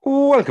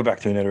Welcome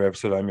back to another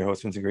episode. I'm your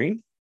host, Vincent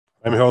Green.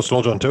 I'm your host,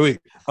 John Tui.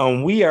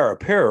 And we are a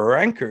pair of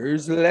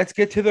rankers. Let's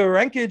get to the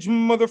rankage,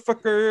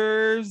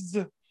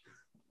 motherfuckers.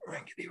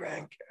 Rankity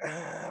rank.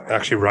 I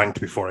actually ranked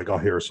before I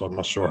got here, so I'm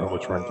not sure how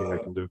much ranking I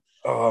can do.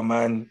 Oh,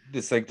 man.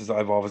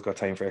 I've always got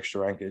time for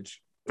extra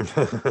rankage. You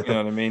know what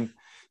I mean?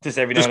 Just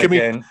every now Just and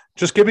again.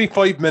 Just give me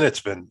 5 minutes,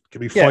 Vin.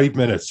 Give me 5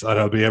 minutes and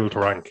I'll be able to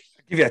rank.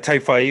 Give you a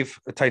type 5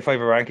 of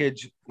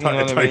rankage. You know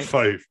what I mean?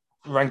 5.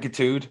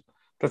 Rankitude.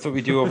 That's what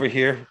we do over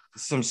here.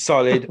 Some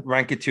solid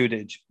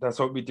rankitudage. That's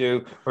what we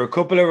do. We're a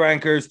couple of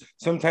rankers.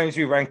 Sometimes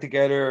we rank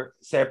together,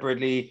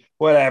 separately,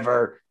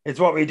 whatever. It's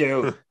what we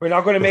do. We're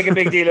not going to make a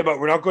big deal about it.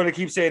 We're not going to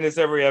keep saying this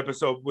every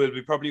episode.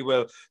 We probably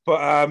will.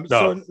 But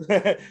No.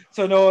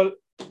 so Noel,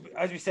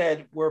 as we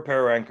said, we're a pair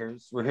of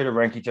rankers. We're here to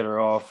rank each other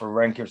off or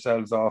rank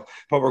yourselves off.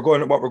 But what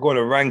we're going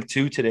to rank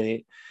to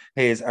today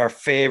is our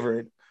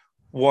favorite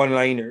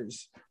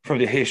one-liners from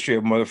the history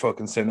of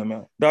motherfucking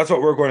cinema. That's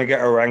what we're going to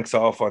get our ranks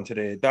off on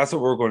today. That's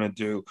what we're going to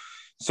do.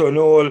 So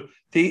Noel,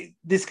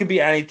 this can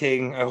be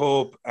anything, I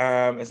hope.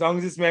 As long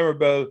as it's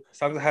memorable, as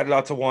long as it had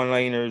lots of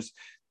one-liners,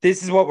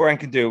 this is what we're going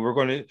to do. We're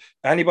going to,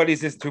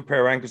 anybody's listened to a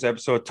Pair of Rankers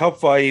episode, top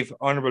 5,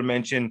 honorable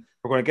mention.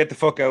 We're going to get the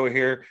fuck out of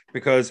here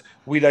because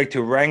we like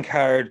to rank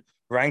hard,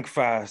 rank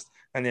fast,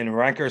 and then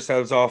rank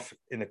ourselves off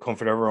in the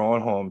comfort of our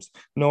own homes.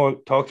 Noel,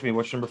 talk to me.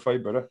 What's number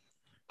 5, brother?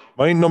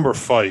 My number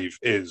 5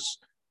 is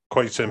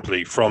quite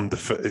simply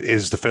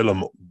the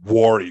film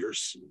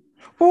Warriors.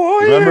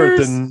 Remember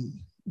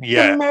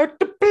Come out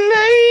to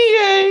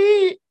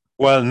play.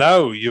 Well,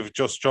 now you've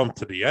just jumped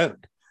to the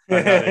end.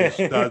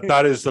 And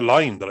that is the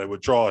line that I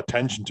would draw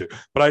attention to.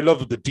 But I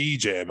love the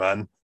DJ,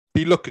 man.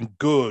 Be looking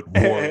good,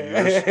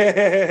 Warriors.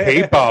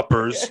 Hey,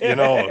 boppers, you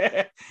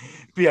know.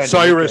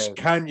 Cyrus,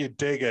 can you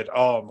dig it?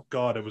 Oh, my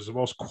God, it was the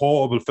most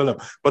quotable film.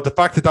 But the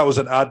fact that was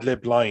an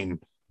ad-lib line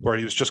where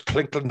he was just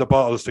clinking the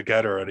bottles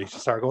together and he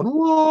just started going,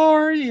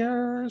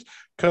 Warriors,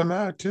 come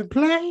out to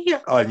play.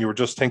 And you were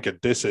just thinking,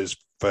 this is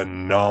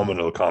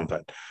phenomenal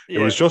content. Yeah.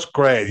 It was just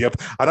great. Yep.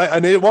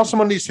 And it wasn't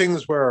one of these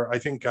things where I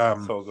think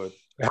so good.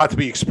 It had to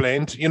be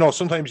explained. You know,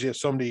 sometimes you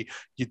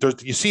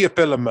see a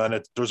film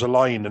and there's a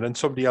line and then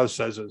somebody else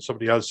says it,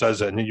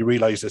 and then you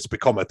realize it's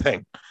become a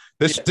thing.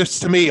 This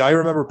to me, I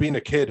remember being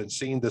a kid and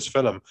seeing this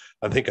film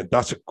and thinking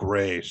that's a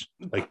great,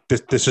 like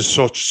this is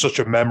such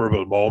a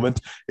memorable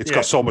moment. It's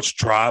got so much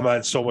drama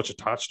and so much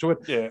attached to it.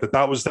 Yeah.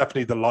 That was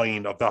definitely the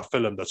line of that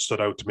film that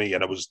stood out to me,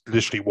 and it was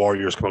literally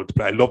Warriors coming out to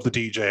play. I love the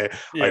DJ.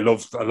 Yeah. I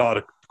loved a lot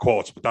of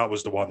quotes, but that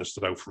was the one that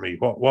stood out for me.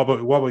 What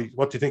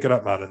do you think of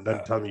that, man? And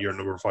then tell me your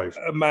number 5.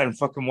 Man,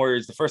 fucking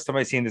Warriors. The first time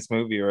I seen this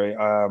movie, right?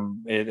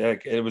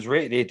 It was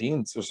rated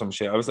 18 or some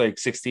shit. I was like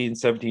 16,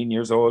 17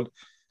 years old.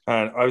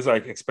 And I was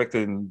like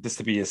expecting this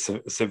to be a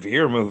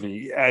severe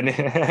movie, and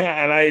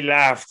and I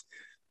laughed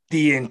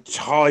the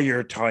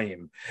entire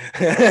time.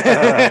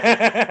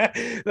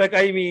 Like,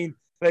 I mean,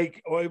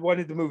 like one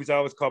of the movies I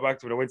always call back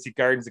to when I went to see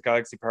Guardians of the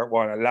Galaxy Part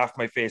 1, I laughed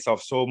my face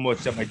off so much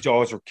that my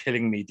jaws were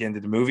killing me at the end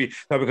of the movie.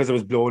 Not because I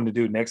was blowing the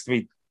dude next to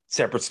me,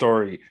 separate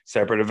story,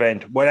 separate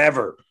event,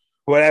 whatever.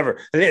 A little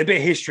bit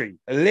of history,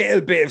 a little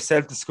bit of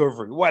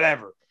self-discovery,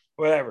 whatever.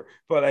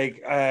 But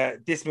like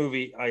this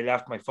movie, I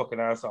laughed my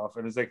fucking ass off,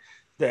 and it's like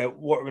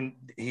when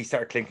he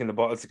started clinking the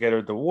bottles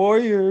together, the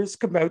Warriors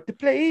come out to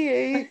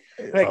play.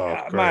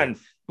 Like, man.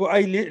 But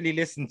I literally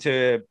listened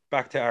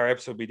back to our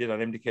episode we did on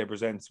MDK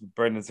Presents with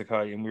Brendan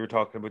Sakai, and we were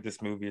talking about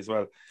this movie as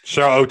well.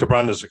 Shout out to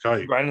Brendan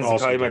Sakai.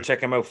 Sakai, man,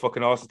 check him out.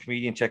 Fucking awesome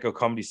comedian. Check out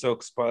Comedy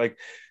Sucks. But like,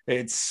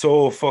 it's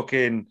so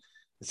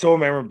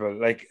memorable.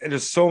 Like,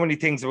 there's so many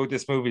things about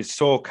this movie. It's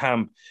so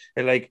camp.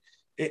 And like,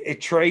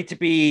 it tried to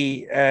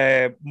be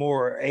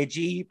more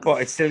edgy,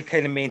 but it still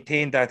kind of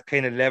maintained that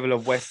kind of level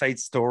of West Side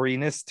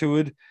Storyness to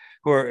it,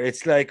 where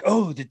it's like,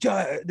 oh,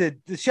 the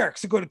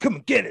sharks are going to come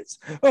and get us.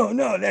 Oh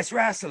no, let's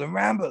wrestle and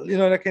ramble, you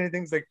know, that kind of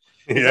things. Like,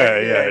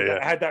 yeah.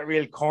 I had that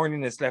real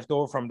corniness left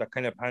over from that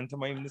kind of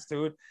pantomimeness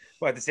to it,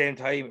 but at the same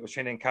time, it was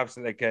trying to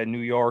encapsulate like New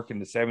York in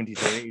the 70s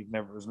or 80s,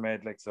 never was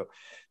made. Like, so,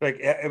 like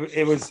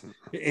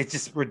it's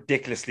just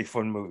ridiculously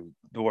fun movie.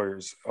 The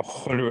Warriors,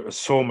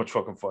 so much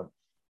fucking fun.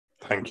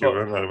 Thank you.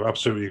 I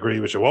absolutely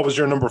agree with you. What was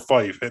your number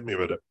 5? Hit me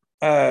with it.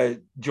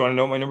 Do you want to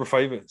know what my number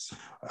 5 is?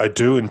 I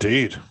do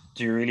indeed.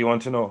 Do you really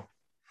want to know?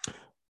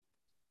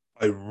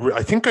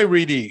 I think I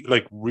really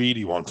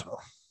want to know.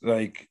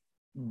 Like,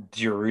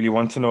 do you really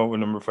want to know what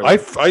number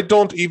 5? I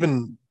don't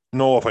even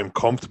know if I'm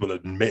comfortable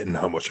admitting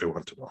how much I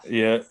want to know.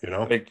 Yeah, you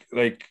know,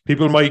 like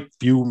people might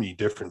view me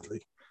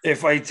differently.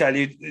 If I tell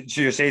you,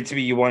 so you're saying to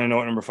me, you want to know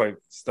what number 5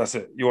 is. That's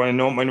it. You want to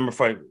know what my number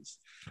 5 is.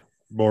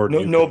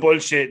 No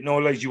bullshit, no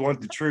lies. You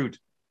want the truth.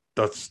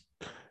 That's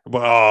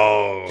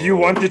wow. Do you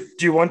want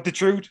the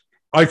truth?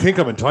 I think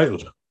I'm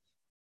entitled.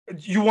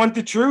 You want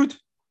the truth?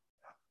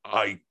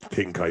 I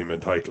think I'm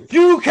entitled.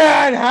 You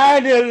can't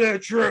handle the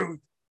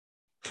truth.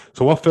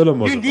 So what film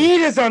was it? You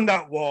need us on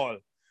that wall,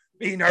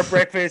 eating our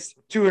breakfast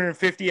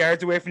 250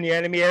 yards away from the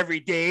enemy every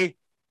day.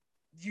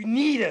 You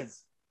need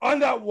us on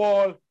that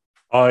wall.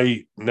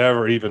 I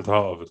never even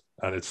thought of it.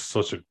 and it's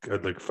such a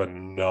like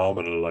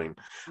phenomenal line.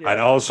 Yeah.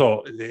 And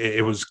also,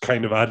 it was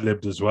kind of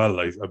ad-libbed as well,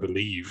 I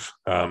believe.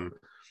 And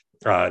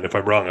if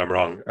I'm wrong, I'm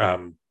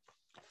wrong.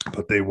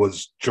 But they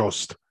was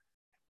just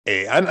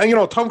and you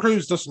know, Tom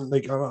Cruise doesn't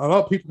like a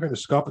lot of people kind of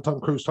scoff at Tom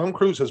Cruise. Tom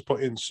Cruise has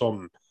put in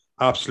some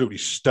absolutely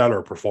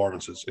stellar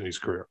performances in his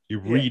career. He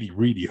really,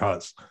 really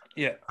has.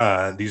 Yeah.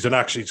 And he's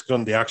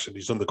done the action,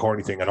 he's done the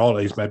corny thing, and all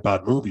that. He's made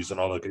bad movies and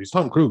all that. He's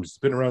Tom Cruise. He's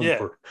been around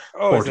for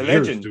 40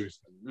 years.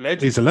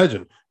 Legend. He's a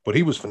legend. But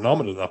he was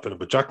phenomenal in that film.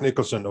 But Jack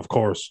Nicholson, of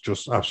course,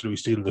 just absolutely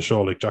stealing the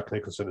show like Jack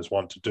Nicholson is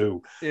one to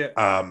do. Yeah.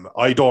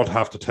 I don't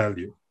have to tell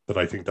you that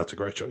I think that's a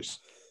great choice.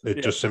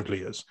 It just simply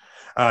is.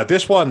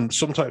 This one,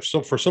 sometimes,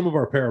 for some of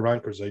our pair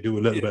rankers, I do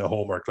a little bit of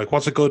homework. Like,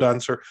 what's a good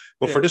answer?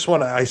 But for this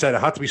one, I said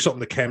it had to be something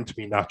that came to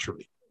me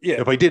naturally.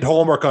 Yeah. If I did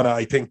homework on it,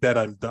 I think that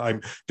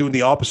I'm doing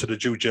the opposite of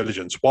due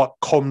diligence. What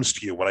comes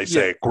to you when I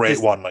say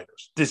great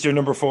one-liners? This is your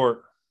number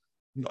 4.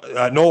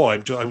 No,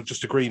 I'm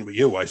just agreeing with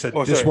you. I said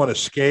this one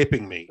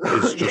escaping me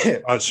is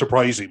just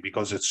surprising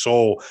because it's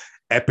so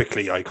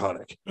epically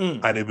iconic.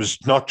 And it was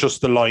not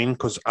just the line,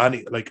 because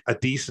a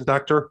decent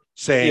actor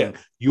saying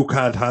you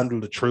can't handle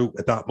the truth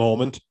at that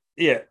moment.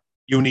 Yeah.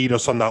 You need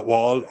us on that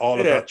wall, all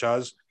of that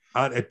jazz.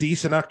 And a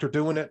decent actor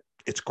doing it,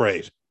 it's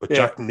great. But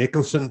Jack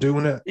Nicholson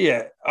doing it,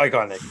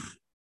 iconic.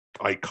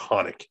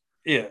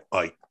 Yeah.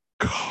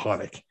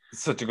 Iconic.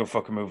 Such a good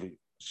fucking movie.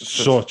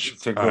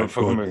 Such a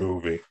good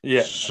movie.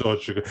 Yeah.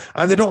 Such a good,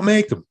 and they don't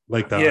make them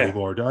like that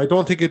anymore. I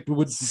don't think it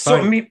would.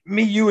 So me,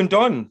 you and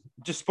Don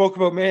just spoke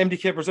about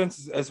MDK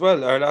Presents as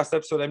well. Our last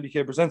episode,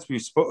 MDK Presents, we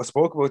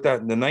spoke about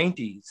that in the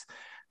 90s.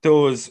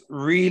 Those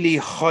really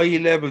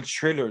high-level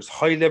thrillers,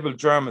 high-level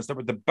dramas that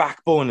were the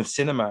backbone of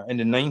cinema in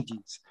the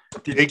 90s.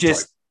 They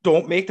just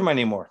don't make them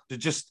anymore. They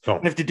just,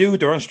 and if they do,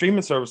 they're on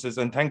streaming services,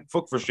 and thank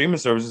fuck for streaming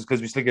services because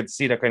we still get to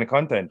see that kind of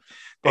content.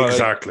 But,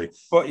 exactly.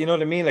 But you know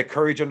what I mean? Like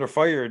Courage Under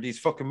Fire, these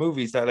fucking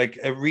movies that like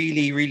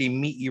really, really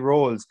meaty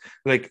roles,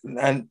 like,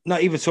 and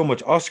not even so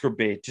much Oscar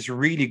bait, just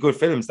really good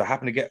films that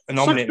happen to get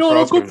nominated for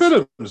Oscars. Good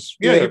films.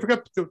 Yeah, you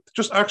forget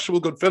just actual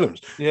good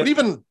films. Yeah.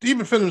 But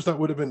even films that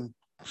would have been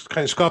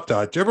kind of scoffed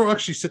at. Do you ever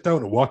actually sit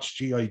down and watch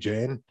G.I.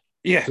 Jane?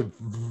 Yeah,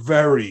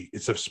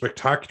 it's a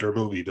spectacular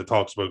movie that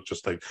talks about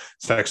just like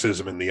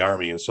sexism in the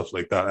army and stuff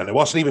like that. And it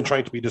wasn't even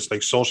trying to be this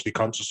like socially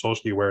conscious,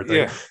 socially aware thing.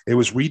 Yeah. It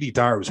was really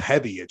dark. It was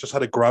heavy. It just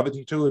had a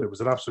gravity to it. It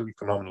was an absolutely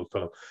phenomenal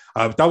film.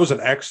 That was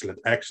an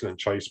excellent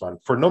choice, man.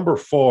 For number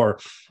 4,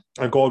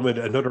 I'm going with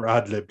another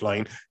ad-lib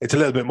line. It's a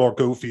little bit more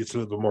goofy. It's a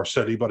little bit more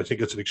silly, but I think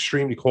it's an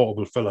extremely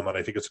quotable film, and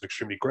I think it's an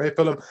extremely great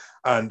film.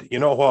 And you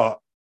know what?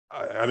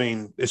 I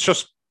mean, it's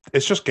just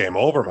game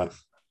over, man.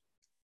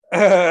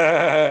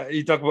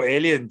 You talk about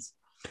Aliens.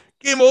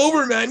 Game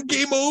over, man.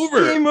 Game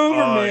over. Game over,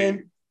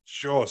 man.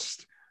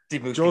 Just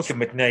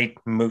McKnight,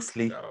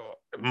 mostly.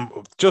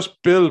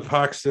 Just Bill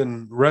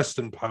Paxton, rest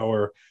in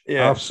power.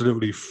 Yeah.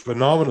 Absolutely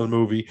phenomenal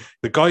movie.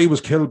 The guy was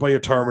killed by a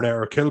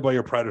Terminator, killed by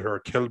a Predator,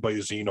 killed by a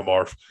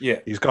Xenomorph. Yeah.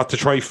 He's got the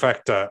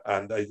trifecta,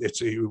 and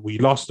we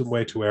lost him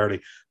way too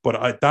early.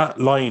 But that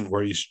line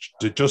where he's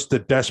just the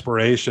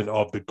desperation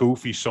of the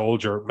goofy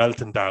soldier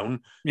melting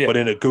down, but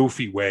in a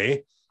goofy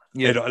way.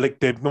 Yeah, like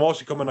they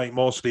mostly come at night.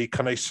 Mostly,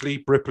 can I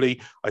sleep,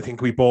 Ripley? I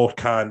think we both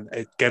can.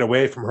 Get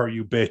away from her,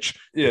 you bitch.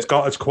 Yeah. It's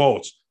got its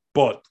quotes,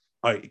 but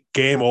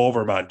game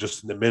over, man.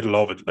 Just in the middle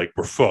of it, like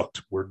we're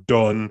fucked. We're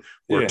done.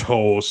 We're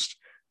toast.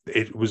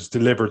 It was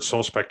delivered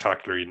so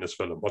spectacularly in this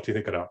film. What do you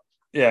think of that?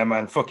 Yeah,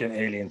 man, fucking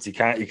Aliens. You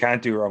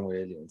can't do wrong with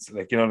Aliens.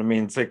 Like, you know what I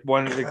mean? It's like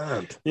one,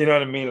 like, you know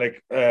what I mean?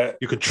 Like,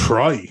 you could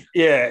try.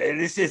 Yeah,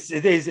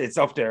 it's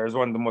up there as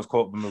one of the most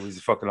quotable movies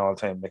of fucking all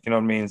time. Like, you know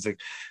what I mean? It's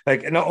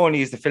like not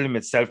only is the film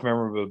itself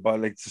memorable,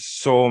 but like there's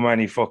so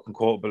many fucking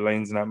quotable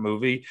lines in that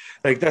movie.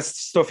 Like that's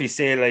stuff you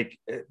say like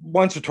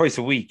once or twice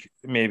a week,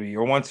 maybe,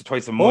 or once or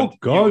twice a month. Oh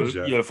God,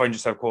 you'll find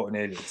yourself quoting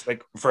Aliens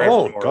like forever.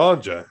 Oh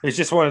God, yeah. It's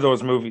just one of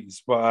those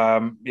movies.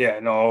 But yeah,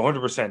 no,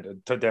 100%.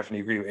 I definitely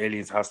agree with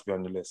Aliens. Has to be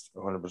on the list.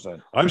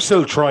 100%. I'm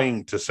still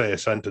trying to say a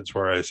sentence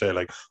where I say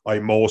like I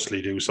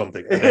mostly do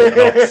something and then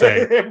not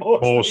say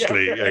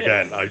mostly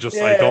again. I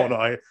don't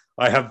know.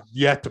 I have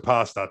yet to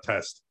pass that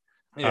test.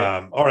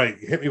 Yeah. All right,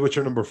 hit me with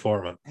your number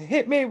 4, man.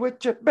 Hit me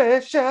with your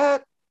best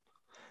shot.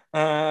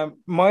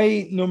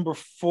 My number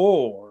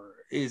 4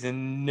 is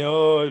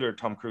another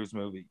Tom Cruise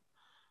movie.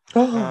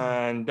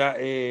 And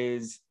that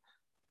is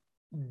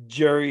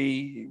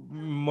Jerry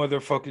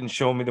motherfucking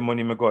Show Me the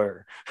Money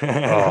Maguire.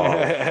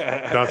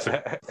 That's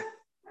it.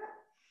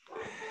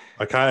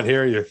 I can't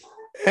hear you.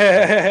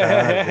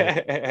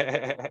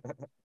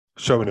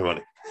 Show me the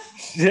money.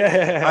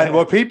 And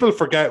what people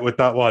forget with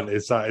that one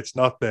is that it's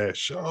not the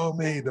show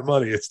me the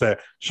money, it's the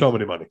show me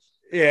the money.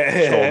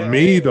 Yeah. Show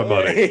me the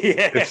money.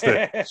 Yeah. It's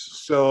the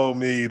show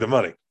me the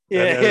money.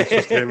 Yeah. And it's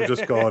just him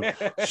just going,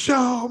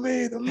 show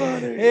me the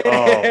money.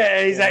 Oh.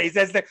 He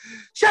says,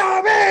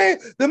 show me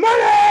the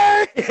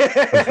money.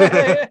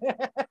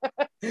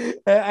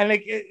 And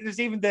like there's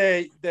even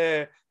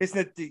the isn't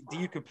it the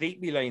you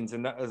complete me lines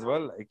in that as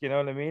well, like you know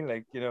what I mean,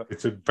 like you know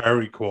it's a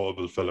very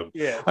quotable film.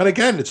 yeah. And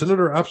again, it's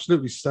another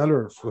absolutely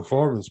stellar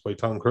performance by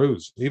Tom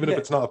Cruise, even if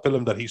it's not a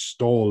film that he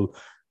stole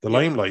the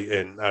limelight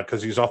in,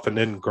 because he's often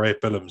in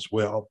great films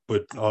with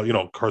you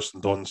know, Kirsten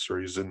Dunst,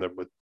 or he's in there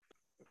with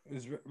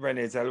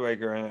Renee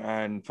Zellweger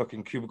and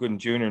fucking Cuba Gooding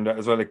Jr. and that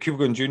as well. Like Cuba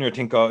Gooding Jr. I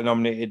think got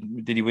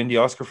nominated. Did he win the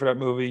Oscar for that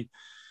movie?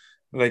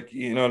 Like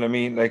you know what I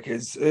mean? Like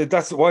it's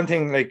that's one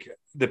thing. Like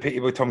the pity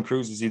about Tom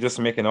Cruise is he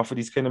doesn't make enough of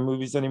these kind of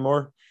movies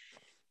anymore.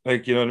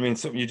 Like you know what I mean?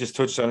 Something you just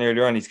touched on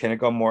earlier on. He's kind of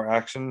got more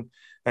action,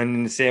 and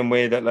in the same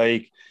way that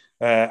like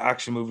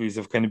action movies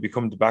have kind of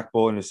become the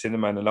backbone of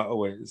cinema in a lot of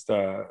ways.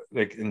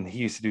 Like, and he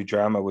used to do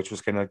drama, which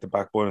was kind of like the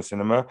backbone of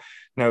cinema.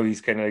 Now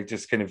he's kind of like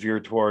just kind of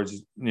veered towards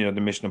you know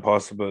the Mission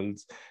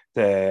Impossibles,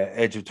 the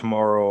Edge of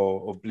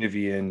Tomorrow,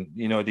 Oblivion.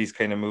 You know these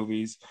kind of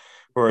movies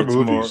where it's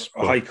movies,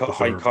 more high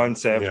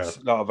concept,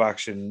 a lot of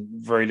action,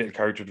 very little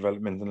character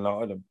development in a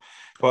lot of them.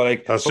 But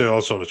like that's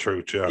also the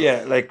truth,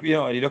 yeah. Like you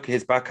know, you look at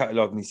his back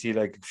catalogue and you see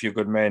like A Few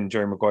Good Men,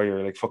 Jerry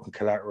Maguire, like fucking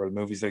Collateral,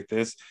 movies like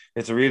this.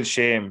 It's a real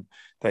shame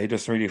that he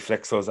doesn't really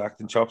flex those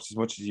acting chops as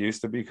much as he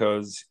used to,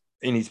 because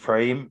in his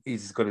prime,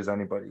 he's as good as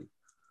anybody.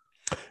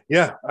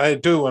 Yeah, I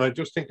do, and I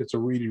just think it's a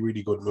really,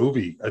 really good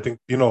movie. I think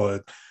you know,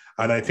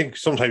 and I think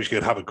sometimes you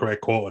could have a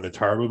great quote in a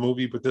terrible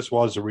movie, but this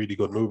was a really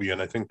good movie,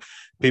 and I think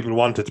people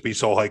want it to be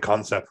so high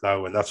concept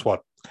now, and that's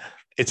what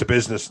it's a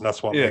business, and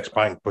that's what makes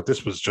bank. But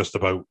this was just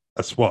about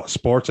a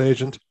sports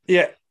agent.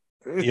 Yeah.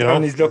 You know,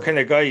 and he's looking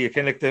at a guy, you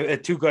can like the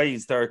two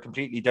guys that are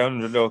completely down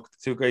in the look,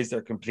 two guys that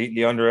are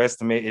completely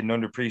underestimated and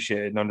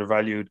underappreciated and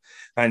undervalued.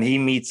 And he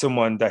meets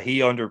someone that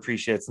he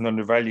underappreciates and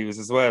undervalues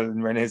as well,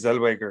 in Renee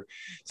Zellweger.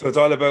 So it's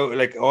all about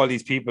like all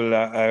these people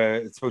that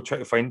it's about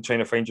trying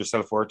to find your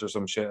self-worth or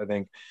some shit, I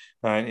think.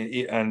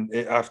 And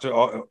after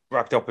all,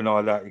 wrapped up in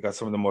all that, you got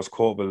some of the most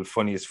quotable,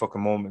 funniest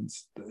fucking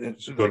moments.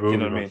 Like, movie, you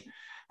know what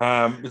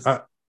I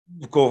mean?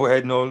 Go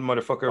ahead, no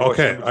motherfucker.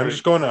 Okay, I'm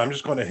just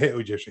gonna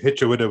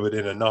hit you with it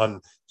within a non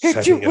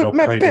hit you with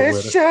my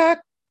best shot.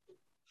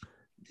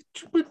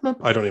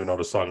 I don't even know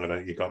the song,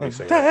 and you got me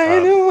singing.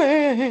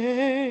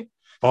 Away.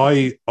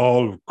 I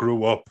all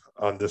grew up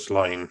on this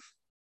line: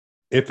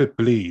 "If it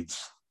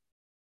bleeds,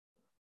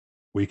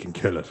 we can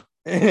kill it."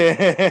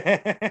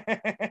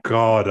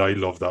 God, I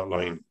love that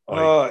line.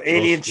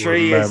 Alien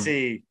Tree, you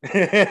see.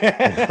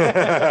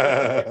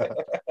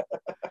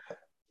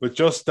 With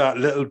just that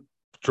little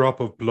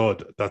drop of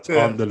blood that's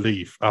on the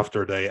leaf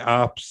after they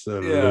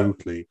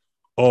absolutely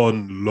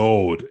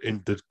unload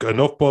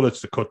enough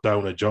bullets to cut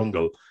down a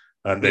jungle,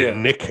 and they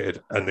nick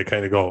it, and they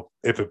kind of go,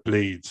 if it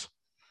bleeds,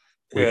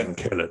 we can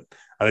kill it.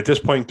 And at this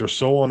point, they're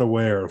so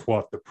unaware of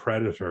what the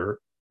predator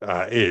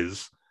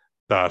is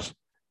that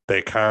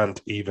they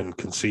can't even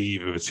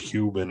conceive if it's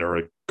human or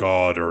a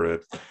god or a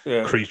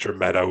creature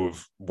made out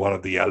of one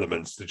of the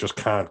elements. They just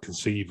can't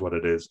conceive what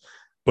it is,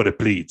 but it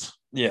bleeds.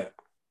 Yeah.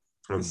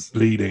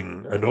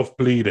 Enough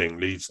bleeding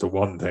leads to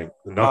one thing,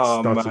 and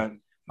that's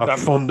a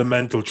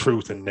fundamental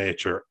truth in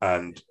nature.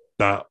 And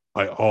that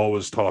I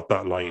always thought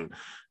that line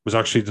was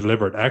actually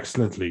delivered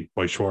excellently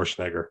by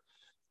Schwarzenegger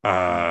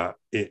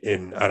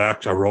in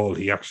a role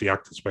he actually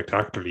acted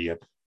spectacularly in,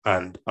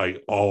 and I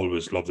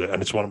always loved it.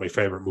 And it's one of my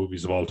favorite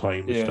movies of all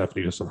time. It's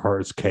definitely just on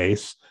Hurt's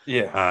case.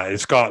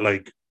 It's got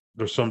like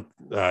there's some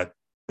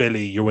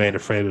Billy, you ain't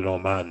afraid of no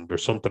man.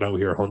 There's something out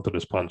here hunting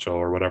this poncho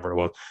or whatever it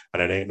was,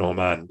 and it ain't no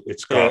man.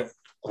 It's got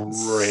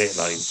great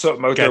lines.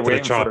 Something out there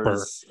waiting for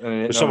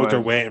there's something out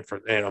there waiting for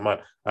man.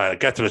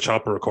 Get to the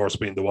chopper, of course,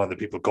 being the one that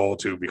people go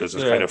to because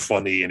it's kind of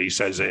funny, and he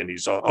says it, and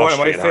he's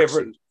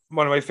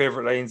one of my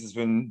favorite lines is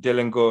when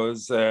Dylan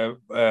goes,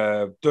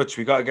 Dutch,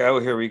 we got to get out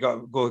of here. We got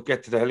to go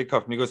get to the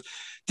helicopter. And he goes,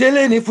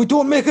 Dylan, if we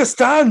don't make a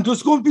stand,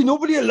 there's going to be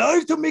nobody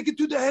alive to make it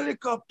to the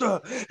helicopter.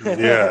 And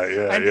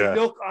the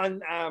look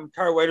on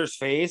Carl Weathers'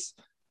 face,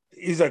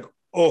 he's like,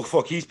 oh,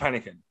 fuck, he's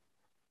panicking.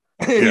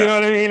 You know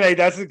what I mean? Like,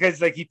 that's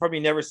because like he probably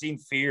never seen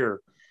fear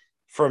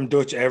from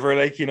Dutch ever.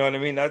 Like, you know what I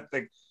mean? That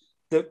like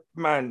the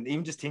man,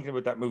 even just thinking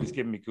about that movie is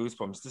giving me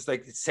goosebumps. Just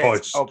like it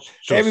sets up.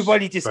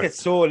 Everybody just gets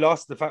so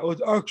lost in the fact,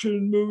 it's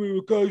action movie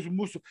with guys with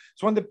muscle.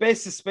 It's one of the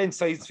best suspense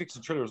science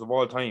fiction thrillers of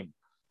all time.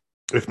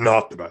 If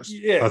not the best.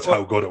 That's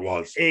how good it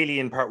was.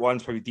 Alien Part 1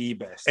 is probably the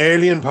best.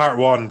 Alien Part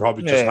 1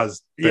 probably just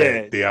has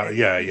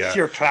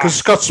sheer class. Because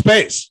it's got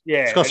space.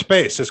 Yeah. It's got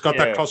space. It's got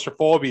that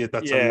claustrophobia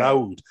that's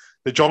allowed.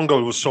 The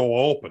jungle was so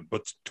open,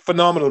 but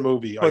phenomenal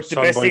movie. But the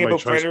best thing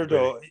about Predator,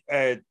 though,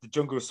 the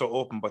jungle was so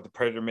open, but the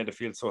Predator made it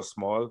feel so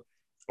small.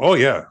 Oh,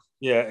 yeah.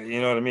 Yeah, you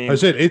know what I mean? I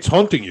said it's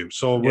hunting you.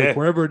 So like,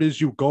 wherever it is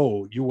you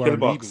go, you are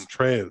leaving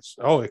trails.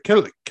 Oh,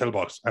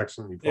 Killbox.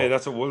 Excellent. Yeah,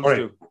 that's what wolves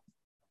do.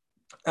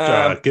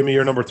 Give me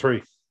your number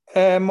 3.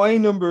 My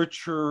number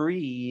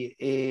 3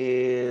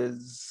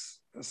 is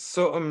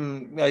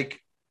something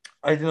like,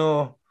 I don't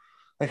know,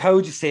 like how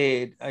would you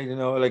say it? I don't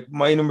know, like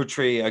my number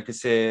 3, I could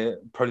say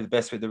probably the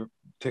best way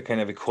to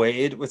kind of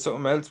equate it with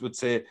something else would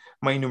say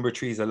my number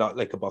 3 is a lot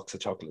like a box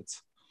of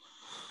chocolates.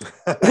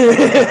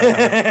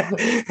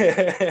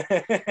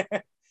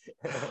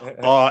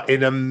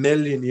 In a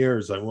million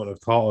years, I wouldn't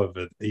have thought of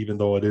it, even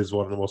though it is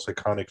one of the most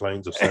iconic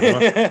lines of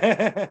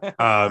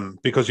cinema.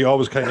 Because you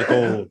always kind of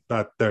go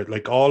that they're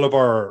like all of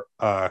our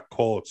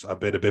quotes have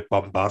been a bit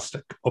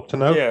bombastic up to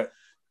now. Yeah.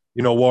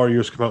 You know,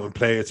 Warriors come out and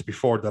play. It's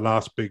before the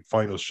last big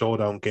final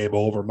showdown, game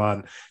over,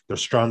 man. They're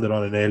stranded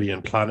on an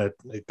alien planet.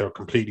 They're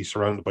completely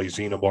surrounded by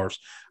xenomorphs.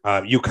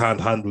 You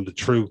can't handle the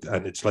truth.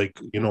 And it's like,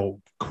 you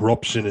know,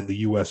 corruption in the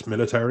US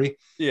military.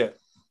 Yeah.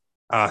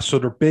 So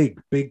they're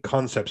big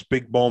concepts,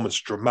 big moments,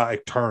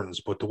 dramatic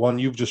turns. But the one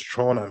you've just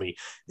thrown at me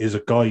is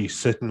a guy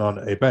sitting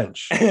on a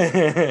bench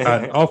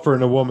and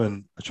offering a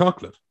woman a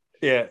chocolate.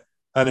 Yeah.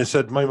 And it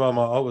said, my mama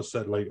always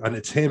said, like, and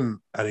it's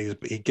him, and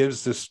he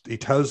tells this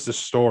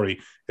story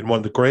in one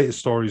of the greatest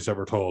stories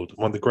ever told,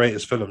 one of the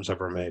greatest films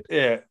ever made.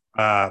 Yeah.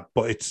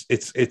 But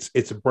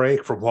it's a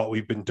break from what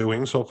we've been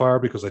doing so far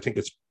because I think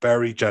it's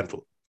very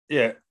gentle.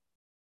 Yeah.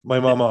 My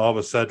mama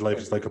always said life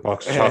is like a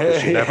box of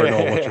chocolates. You never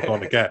know what you're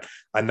going to get.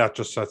 And that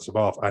just sets them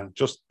off. And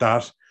just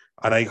that,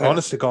 and I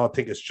honestly, God,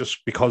 think it's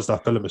just because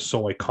that film is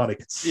so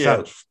iconic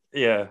itself.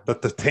 Yeah.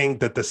 That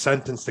the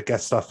sentence that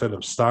gets that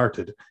film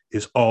started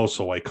is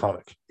also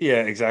iconic.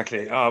 Yeah,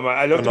 exactly.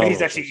 I love that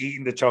he's actually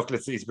eating the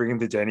chocolates he's bringing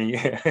to Jenny.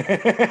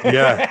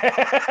 Yeah.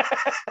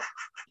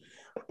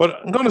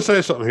 But I'm going to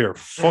say something here.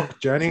 Fuck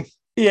Jenny.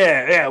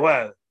 Yeah,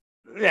 well,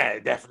 yeah,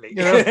 definitely.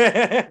 You know,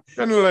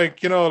 kind of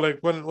like, you know, like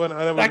when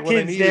I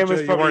needed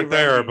you weren't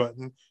there,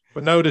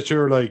 but now that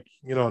you're like,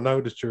 you know,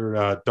 now that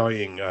you're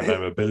dying and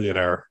I'm a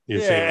billionaire, you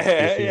seem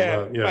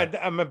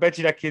I bet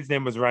you that kid's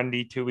name was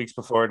Randy 2 weeks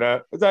before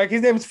that. It's like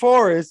his name's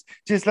Forrest,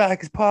 just like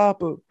his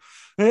papa.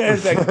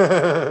 It's like,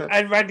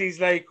 and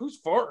Randy's like, "Who's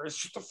Forrest?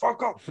 Shut the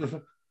fuck up!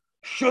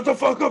 Shut the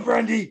fuck up,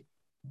 Randy."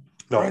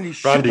 No, Randy,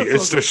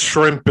 it's the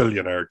shrimp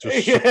billionaire.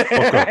 Just shut the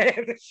fuck up.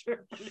 The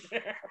shrimp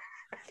billionaire.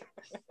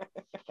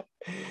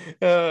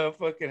 Oh,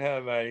 fucking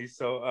hell, man. He's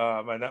so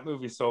man, that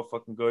movie's so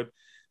fucking good.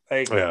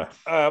 Like, and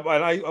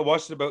I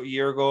watched it about a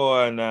year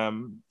ago, and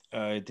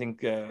I think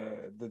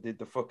they did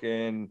the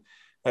fucking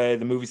the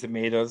Movies That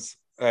Made Us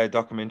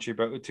documentary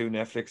about it too.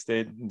 Netflix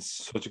did.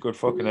 It's such a good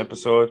fucking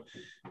episode.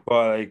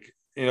 But like,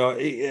 you know,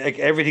 like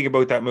everything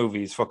about that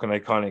movie is fucking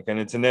iconic, and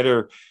it's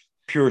another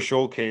pure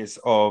showcase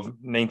of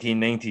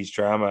 1990s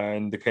drama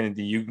and the kind of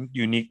the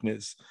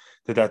uniqueness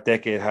that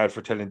decade had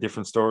for telling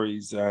different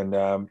stories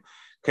and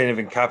kind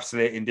of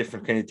encapsulating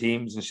different kind of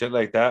themes and shit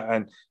like that.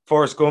 And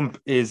Forrest Gump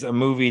is a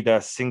movie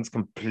that sings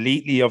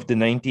completely of the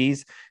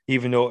 90s,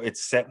 even though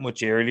it's set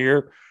much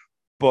earlier.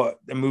 But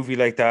a movie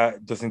like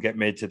that doesn't get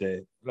made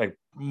today. Like,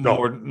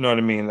 more, you know what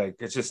I mean? Like,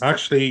 it's just...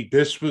 Actually,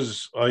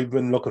 I've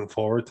been looking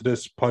forward to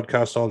this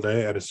podcast all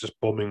day, and it's just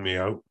bumming me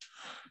out.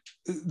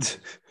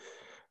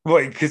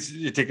 Why? Because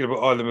you're thinking about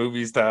all the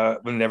movies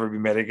that will never be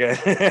made again.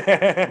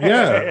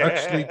 Yeah,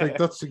 actually, like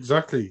that's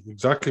exactly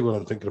what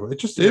I'm thinking about. It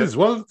just is.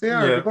 Well,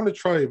 they're going to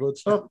try, but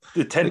it's not.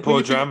 The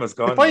tentpole drama's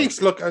gone.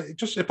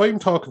 If I'm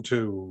talking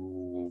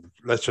to,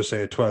 let's just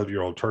say, a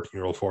 12-year-old,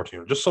 13-year-old,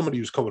 14-year-old, just somebody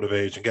who's coming of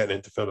age and getting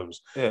into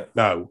films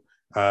now,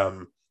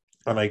 and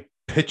I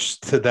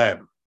pitched to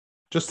them,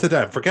 just to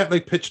them, forget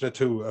like pitching it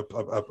to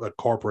a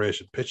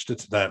corporation, pitched it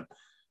to them.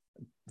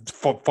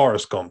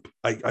 Forrest Gump.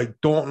 I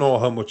don't know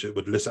how much it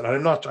would listen.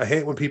 And I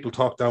hate when people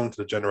talk down to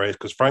the generation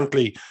because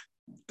frankly,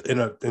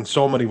 in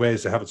so many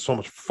ways they have it so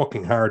much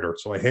fucking harder.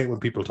 So I hate when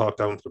people talk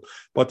down to them.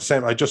 But the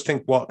same, I just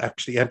think what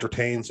actually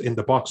entertains in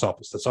the box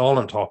office. That's all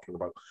I'm talking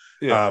about.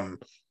 Yeah.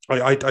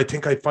 I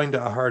think I find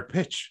it a hard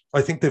pitch.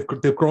 I think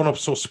they've grown up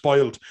so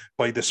spoiled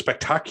by the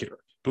spectacular.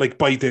 Like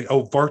by the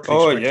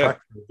overtly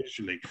spectacular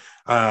visually,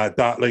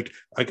 that like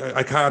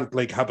I can't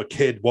like have a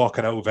kid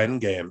walking out of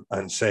Endgame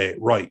and say,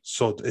 right,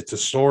 so it's a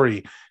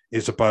story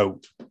is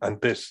about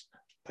and this.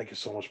 Thank you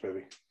so much,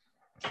 baby.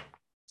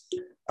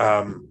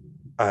 And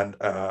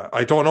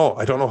I don't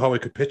know how I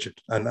could pitch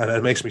it, and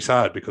it makes me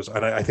sad because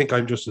I think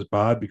I'm just as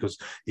bad because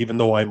even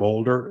though I'm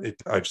older,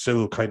 I've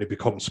still kind of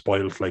become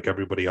spoiled like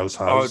everybody else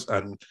has.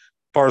 And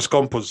Forrest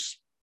Gump was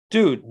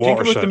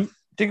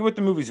Think about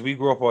the movies we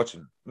grew up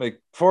watching.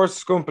 Like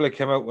Forrest Gump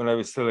came out when I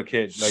was still a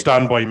kid. Like,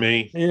 Stand By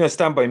Me. You know,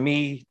 Stand By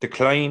Me,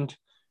 Declined.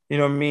 You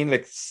know what I mean?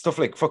 Like stuff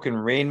like fucking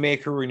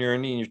Rainmaker when you're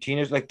in your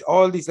teenage. Like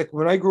all these, like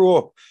when I grew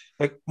up,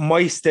 like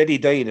my steady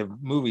diet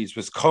of movies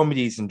was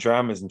comedies and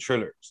dramas and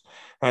thrillers.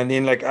 And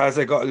then like as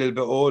I got a little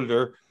bit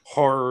older,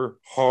 horror.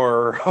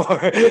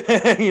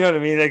 You know what I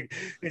mean? Like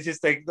it's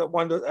just like the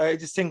one. I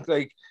just think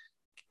like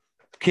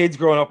kids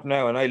growing up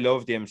now, and I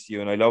love the MCU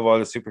and I love all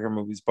the superhero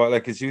movies, but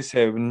like as you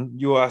said, when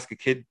you ask a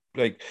kid,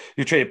 like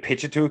you try to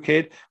pitch it to a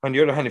kid, on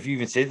the other hand, if you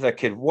even say to that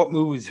kid, what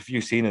movies have you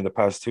seen in the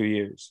past 2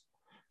 years?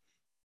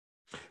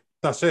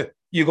 That's it.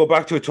 You go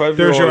back to a 12-year-old.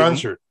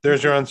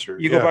 There's your answer.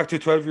 You go back to a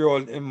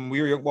 12-year-old and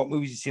we were what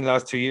movies you seen the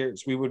last 2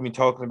 years? We would be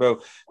talking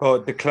about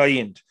The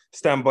Client,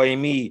 Stand By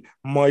Me,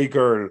 My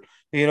Girl.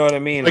 You know what I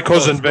mean? My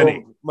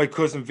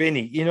Cousin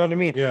Vinny. You know what I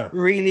mean? Yeah.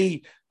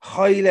 Really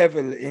high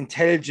level,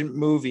 intelligent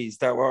movies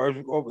that were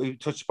what we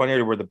touched upon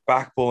earlier were the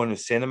backbone of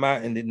cinema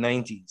in the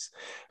 90s.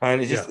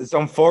 And it's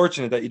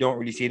unfortunate that you don't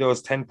really see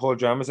those tentpole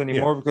dramas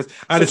anymore because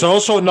it's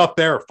also not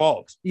their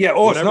fault. Yeah,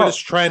 whatever this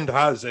trend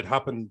has, it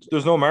happened.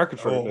 There's no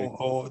market for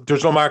it.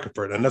 There's no market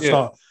for it, and that's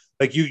not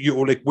like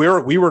you like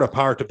we were a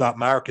part of that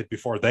market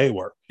before they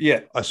were.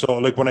 Yeah. So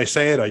like when I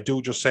say it, I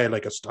do just say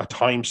like a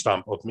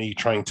timestamp of me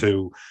trying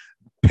to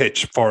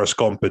pitch Forrest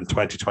Gump in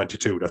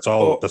 2022. That's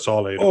all. That's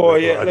all I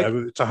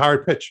do. It's a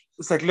hard pitch.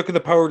 It's like look at the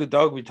Power of the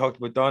Dog we talked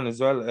about Don as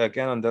well.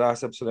 Again on the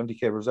last episode,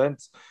 MDK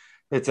Presents.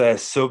 It's a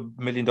sub-$1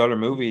 million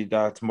movie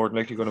that's more than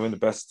likely going to win the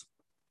best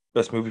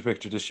movie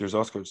picture this year's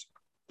Oscars.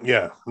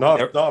 Yeah,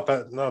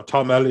 not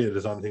Tom Elliott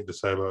has anything to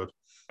say about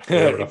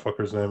whatever that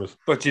fucker's name is.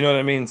 But you know what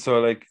I mean. So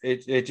like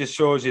it just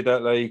shows you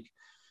that like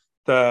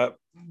that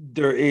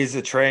there is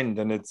a trend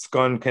and it's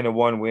gone kind of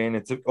one way. And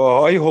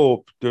I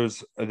hope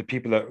there's the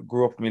people that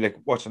grew up with me, like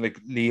watching like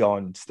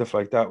Leon, stuff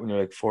like that when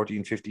you're like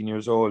 14, 15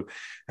 years old.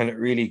 And it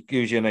really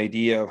gives you an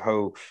idea of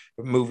how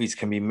movies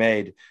can be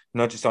made,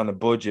 not just on a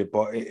budget,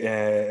 but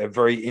a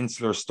very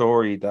insular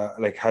story that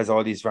like has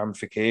all these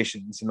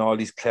ramifications and all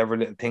these clever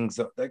little things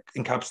that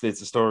encapsulates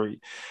the story.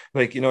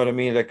 Like, you know what I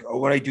mean? Like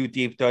when I do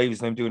deep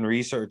dives and I'm doing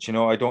research, you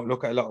know, I don't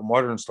look at a lot of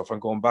modern stuff. I'm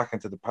going back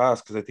into the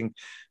past because I think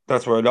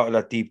that's where a lot of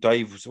that deep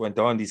dive went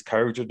on, these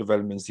character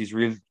developments, these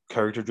real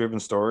character driven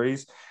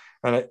stories.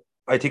 And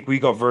I think we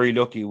got very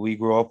lucky. We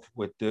grew up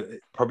with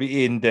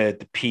probably in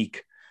the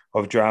peak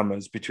of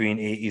dramas between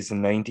 80s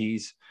and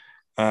 90s.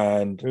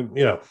 And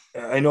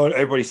I know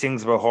everybody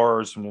sings about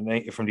horrors from the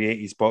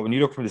 80s, but when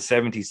you look from the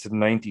 70s to the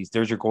 90s,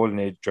 there's your golden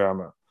age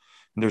drama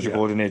and there's your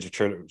golden age of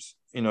thrillers.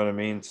 You know what I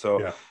mean?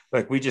 So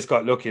like we just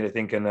got lucky, I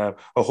think, and I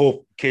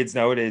hope kids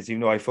nowadays,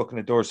 even though I fucking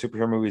adore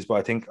superhero movies,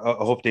 but I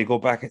hope they go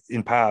back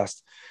in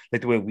past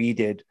like the way we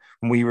did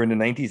when we were in the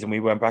 90s and we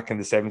went back in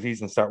the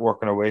 70s and start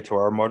working our way to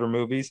our modern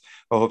movies.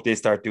 I hope they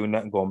start doing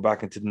that and going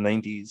back into the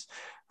 90s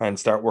and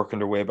start working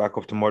their way back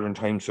up to modern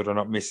times so they're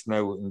not missing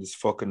out in this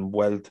fucking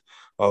wealth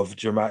of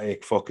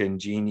dramatic fucking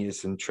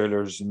genius and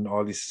thrillers and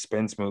all these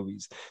suspense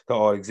movies that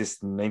all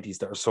exist in the 90s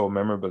that are so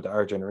memorable that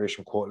our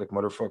generation quote like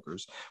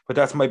motherfuckers. But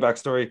that's my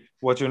backstory.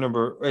 What's your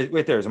number?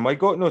 Wait, there's my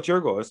goal. No, it's your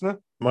goal, isn't it?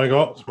 My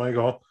goal. It's my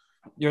goal.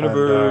 Your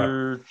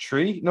number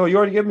 3? No, you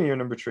already gave me your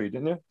number 3,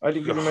 didn't you? I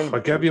didn't give you my number. I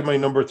gave you my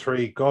number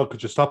 3. God,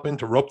 could you stop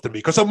interrupting me?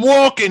 Because I'm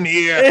walking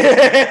here.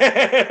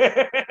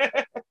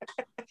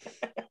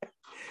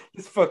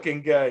 This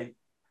fucking guy.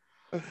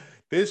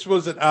 This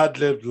was an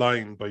ad-lib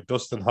line by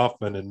Dustin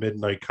Hoffman in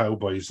Midnight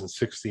Cowboys in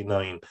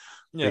 '69.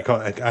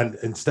 Yeah. And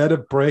instead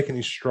of breaking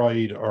his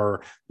stride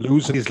or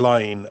losing his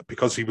line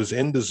because he was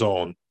in the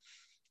zone,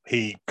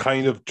 he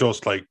kind of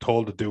just like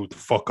told the dude to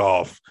fuck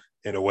off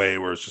in a way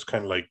where it's just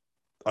kind of like,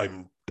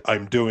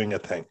 I'm doing a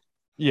thing.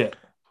 Yeah.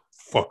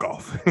 Fuck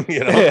off.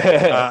 You know?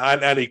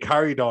 And he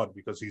carried on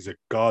because he's a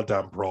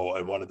goddamn pro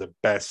and one of the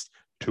best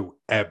to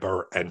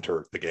ever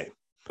enter the game.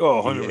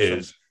 Oh, 100%. He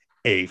is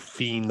a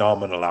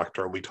phenomenal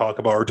actor. And we talk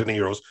about our De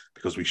Niro's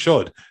because we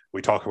should.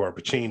 We talk about our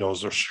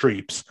Pacinos or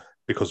Streeps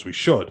because we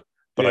should.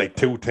 But I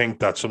do think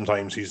that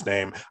sometimes his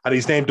name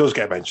does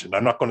get mentioned.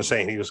 I'm not going to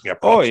say he doesn't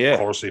get props. Oh, yeah. Of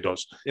course he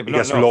does. Yeah, he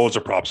gets loads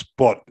of props,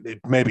 but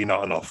maybe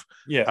not enough.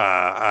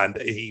 Yeah. And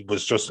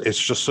it's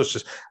just such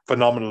a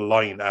phenomenal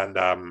line.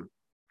 And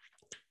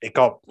it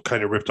got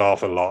kind of ripped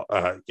off a lot,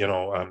 you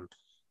know.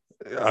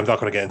 I'm not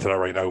going to get into that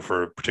right now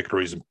for a particular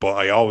reason, but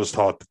I always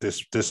thought that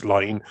this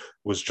line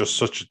was just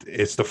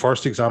it's the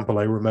first example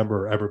I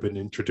remember ever been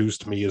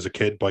introduced to me as a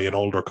kid by an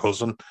older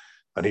cousin.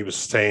 And he was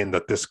saying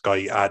that this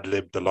guy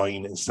ad-libbed the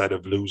line instead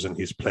of losing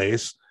his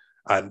place.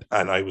 And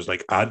I was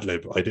like,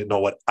 ad-lib? I didn't know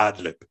what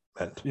ad-lib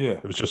meant. Yeah.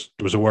 It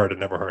was a word I'd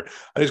never heard.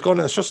 And he's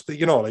going, it's just,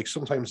 you know, like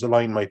sometimes the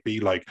line might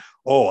be like,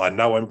 oh, and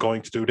now I'm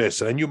going to do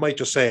this. And you might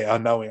just say,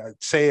 and now I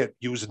say it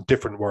using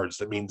different words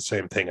that mean the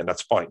same thing. And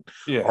that's fine.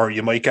 Yeah. Or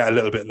you might get a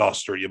little bit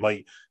lost, or you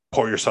might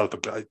pour yourself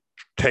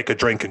take a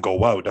drink and go,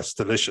 wow, that's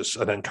delicious.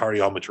 And then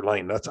carry on with your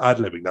line. That's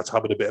ad-libbing. That's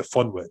having a bit of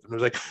fun with. And I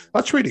was like,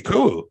 that's really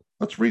cool.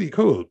 That's really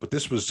cool. But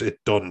this was it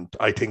done,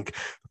 I think,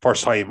 the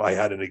first time I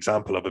had an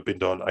example of it being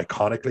done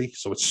iconically.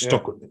 So it's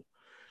stuck with me.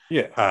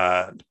 Yeah.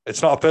 And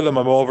it's not a film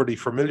I'm overly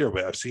familiar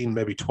with. I've seen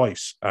maybe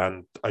twice.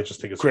 And I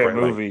just think it's great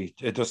movie.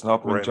 It doesn't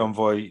happen with John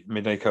Voight,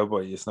 Midnight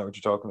Cowboy. It's not what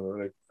you're talking about.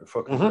 Like a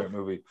fucking great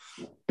movie.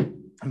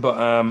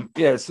 But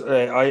yes,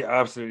 I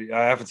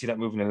haven't seen that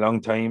movie in a long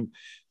time.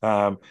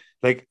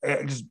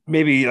 Just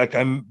maybe like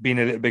I'm being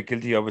a little bit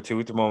guilty of it too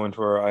at the moment,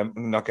 where I'm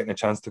not getting a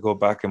chance to go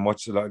back and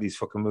watch a lot of these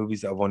fucking movies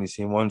that I've only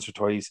seen once or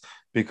twice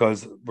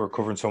because we're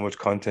covering so much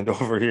content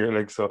over here.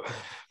 Like so,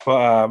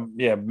 but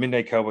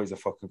Midnight Cowboy is a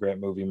fucking great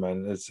movie,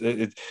 man.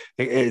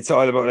 It's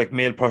all about like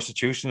male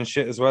prostitution and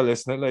shit as well,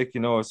 isn't it? Like,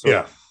 you know, so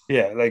and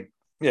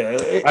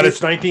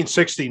it's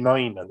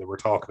 1969, and they were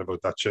talking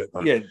about that shit.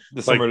 Man. Yeah,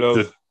 the Summer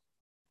Love.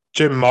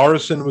 Jim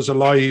Morrison was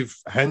alive.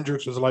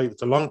 Hendrix was alive.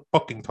 It's a long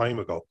fucking time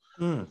ago.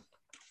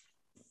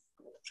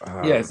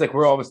 Yeah, it's like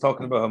we're always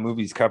talking about how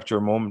movies capture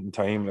a moment in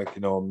time. Like,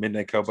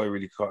 Midnight Cowboy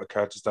really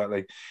catches that,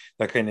 like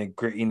that kind of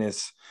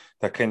grittiness,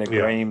 that kind of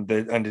Yeah, grime,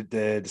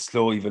 the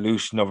slow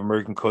evolution of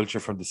American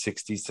culture from the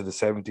 60s to the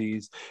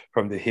 70s,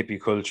 from the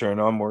hippie culture and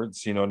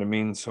onwards. You know what I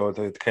mean? So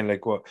the kind of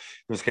like what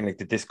it was kind of like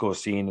the disco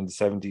scene in the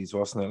 70s,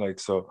 wasn't it? Like,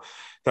 so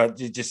that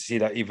you just see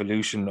that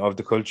evolution of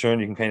the culture, and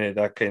you can kind of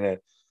that kind of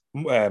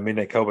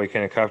Midnight Cowboy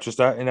kind of captures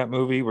that in that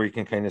movie, where you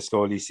can kind of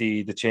slowly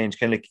see the change,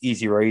 kind of like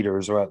Easy Rider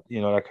as well,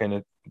 that kind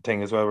of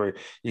thing as well, where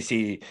you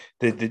see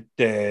the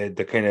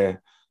kind of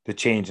the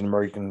change in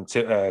American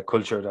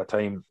culture at that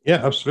time.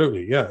 yeah,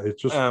 absolutely. Yeah, it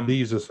just Um,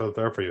 leaves us out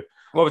there for you.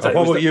 what was that?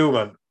 What about you,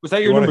 man? Was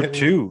that You your want to number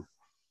hit me? two?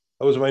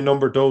 That was my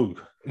number two.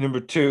 Number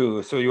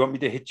two. So you want me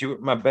to hit you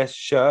with my best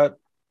shot?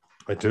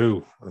 I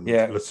do. And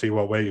Yeah, let's see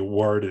what way you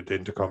word it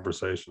into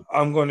conversation.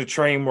 I'm going to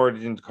try and word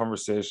it into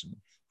conversation.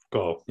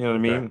 Go. You know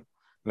what I Okay. mean?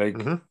 Like,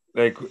 Mm-hmm.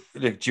 like,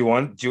 do you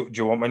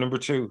want my number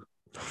two?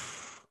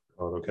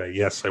 Oh, okay.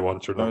 Yes, I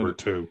want your number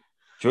two.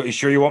 You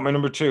sure you want my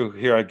number two?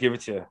 Here, I'll give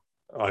it to you.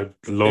 I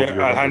love Here, your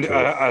number two.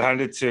 I'll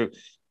hand it to.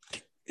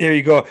 Here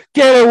you go.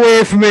 Get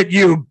away from it,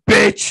 you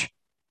bitch.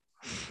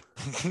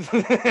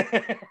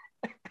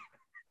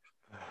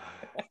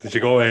 Did you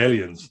go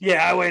Aliens?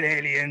 Yeah, I went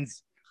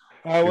Aliens.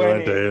 I You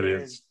went went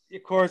Aliens.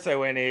 Of course, I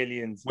went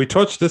Aliens. We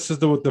touched. This is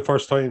the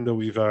first time that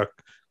we've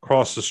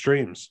crossed the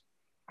streams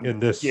in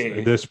this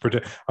and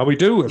we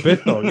do a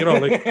bit though.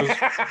 Like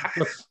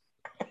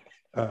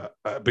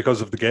because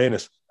of the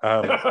gayness.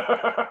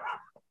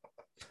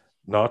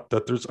 Not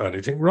that there's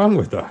anything wrong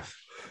with that.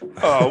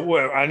 Oh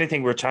well,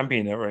 anything we're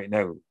championing it right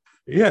now.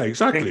 Yeah,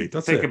 exactly.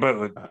 Think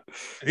about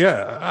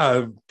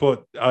it.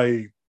 But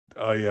I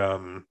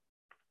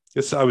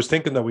was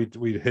thinking that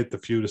we'd hit the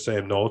few the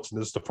same notes, and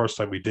this is the first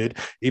time we did.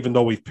 Even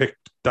though we've picked,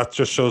 that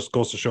just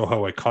goes to show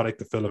how iconic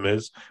the film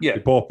is. Yeah, we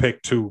both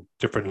picked two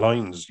different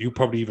lines. You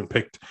probably even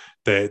picked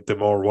the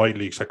more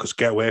widely accepted, because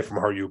 "Get away from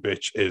her, you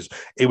bitch"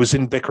 it was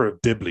in Vicar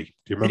of Dibley.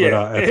 Do you remember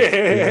that?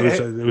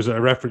 It was a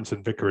reference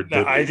in Vicar of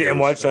Dibley. I didn't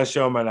watch that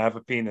show, man. I have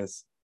a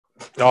penis.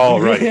 Oh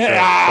right,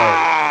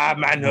 sorry.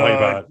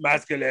 Manhood,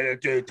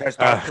 masculinity,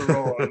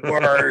 testosterone,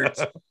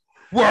 words.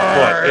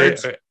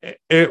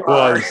 It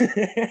was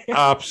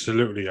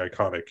absolutely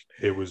iconic.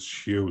 It was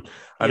huge,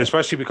 and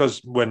especially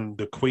because when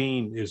the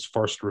Queen is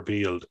first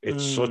revealed,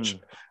 it's such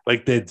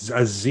like a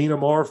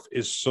xenomorph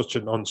is such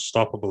an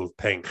unstoppable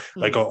thing.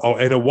 Like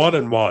in a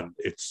 1-on-1,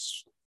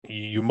 it's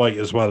you might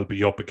as well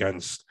be up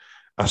against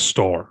a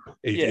storm.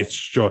 It's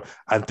just,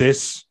 and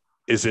this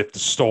is if the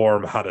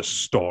storm had a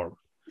storm.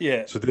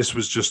 Yeah. So this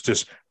was just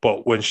this,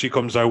 but when she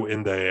comes out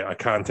in I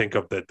can't think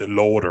of the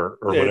loader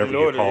or whatever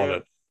you call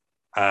it.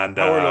 And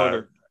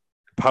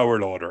power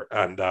loader,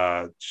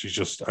 and she's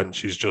just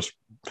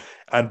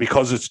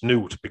because it's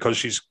Newt, because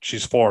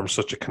she's formed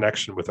such a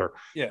connection with her,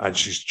 and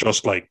she's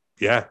just like,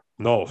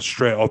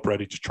 straight up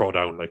ready to throw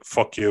down, like,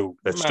 fuck you,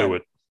 let's do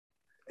it.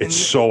 It's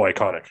so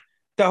iconic.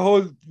 That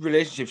whole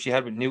relationship she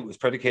had with Newt was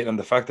predicated on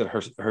the fact that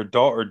her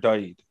daughter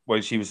died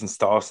while she was in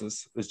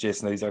stasis, as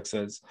Jason Isaac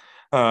says.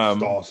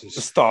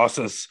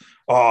 Stasis.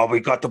 Oh, we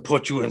got to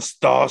put you in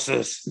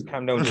stasis.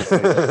 Calm down,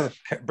 Jason.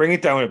 Bring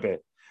it down a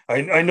bit.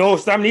 I know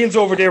Sam Neill's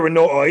over there with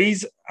no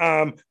eyes,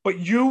 but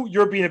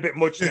you're being a bit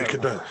much now. Take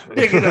it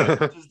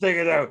out. Just take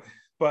it out.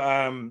 But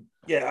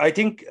I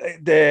think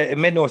it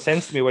made no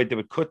sense to me why they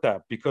would cut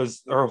that,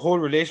 because her whole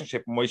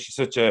relationship and why she's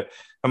such a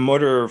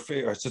mother,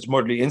 or such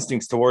motherly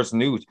instincts towards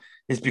Newt,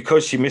 is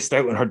because she missed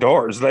out on her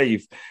daughter's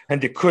life, and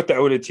they cut that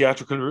out of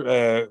theatrical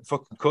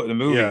fucking cut of the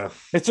movie. Yeah.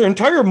 It's their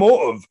entire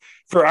motive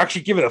for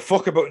actually giving a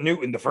fuck about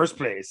Newt in the first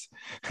place.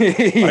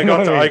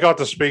 I got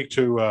to speak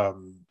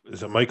to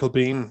is it Michael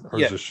Bean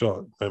or is it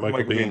shot by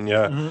Michael Bean?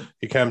 Yeah. Mm-hmm.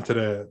 He came to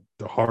the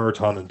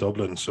Horrorton in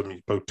Dublin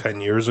about 10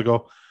 years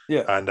ago.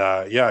 Yeah. And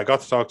I got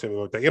to talk to him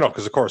about that,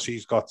 because of course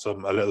he's got a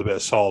little bit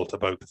of salt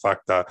about the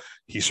fact that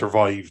he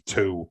survived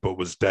 2 but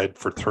was dead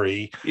for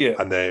 3. Yeah.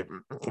 And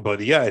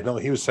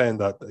he was saying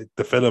that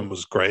the film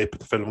was great, but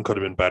the film could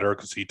have been better,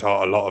 because he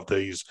thought a lot of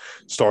these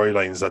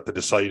storylines that they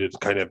decided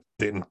kind of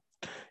didn't,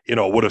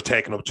 would have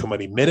taken up too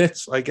many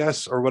minutes, I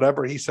guess, or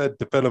whatever. He said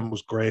the film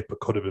was great, but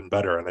could have been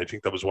better. And I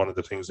think that was one of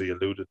the things he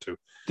alluded to.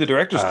 The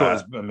director's cut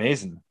is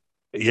amazing.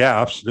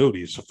 Yeah,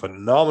 absolutely. It's a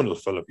phenomenal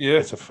film. Yeah,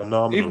 it's a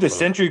phenomenal. Even the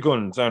Sentry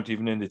Guns aren't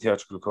even in the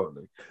theatrical cut.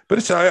 Like. But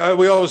it's I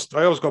always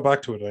go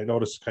back to it. I know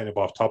this is kind of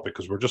off topic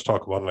because we're just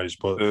talking one-liners,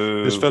 but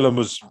this film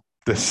is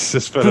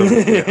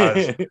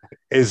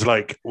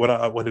like, when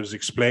it was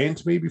explained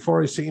to me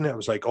before I seen it, I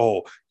was like,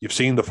 oh, you've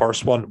seen the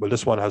first one? Well,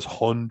 this one has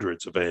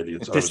hundreds of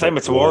aliens. This time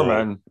it's war,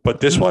 man.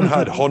 But this one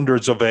had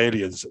hundreds of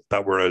aliens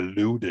that were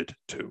alluded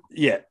to.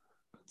 Yeah.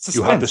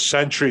 You had the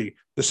sentry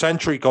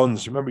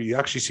guns. Remember, you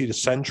actually see the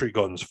sentry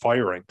guns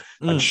firing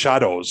and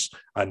shadows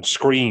and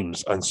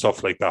screams and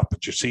stuff like that.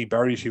 But you see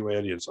very few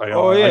aliens.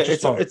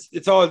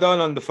 It's all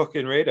done on the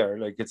fucking radar.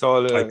 Like, it's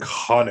all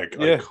iconic.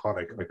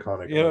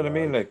 You know what I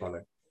mean? Like,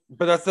 iconic.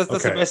 But that's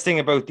the best thing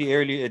about the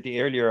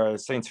earlier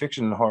science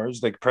fiction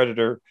horrors, like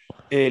Predator,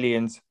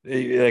 Aliens,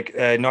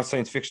 not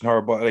science fiction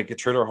horror, but like a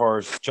thriller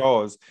horror,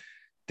 Jaws.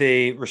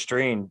 they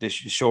restrain, they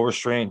show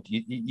restraint.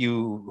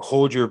 You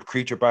hold your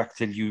creature back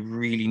till you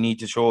really need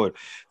to show it.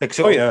 Like,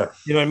 so, Oh yeah.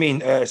 you know what I mean?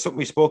 Something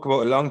we spoke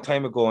about a long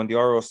time ago on the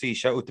ROC,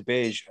 shout out to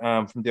Beige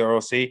from the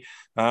ROC,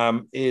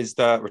 is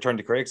that Return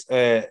to Craig's,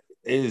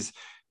 is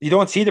you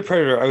don't see the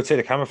predator outside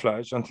of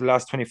camouflage until the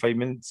last 25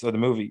 minutes of the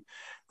movie.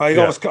 I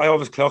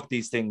always clock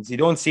these things. You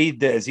don't see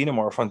the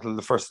xenomorph until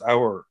the first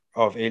hour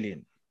of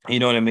Alien. You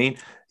know what I mean?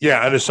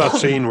 Yeah, and it's that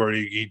scene where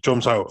he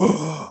jumps out.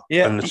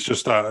 Yeah, and it's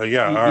just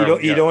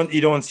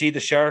you don't see the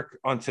shark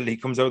until he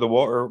comes out of the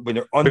water when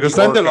they're on because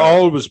the then they'll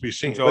always be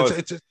seen.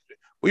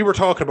 We were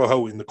talking about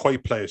how in the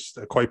Quiet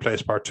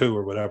Place Part 2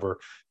 or whatever,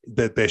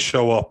 that they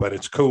show up and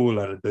it's cool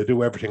and they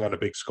do everything on a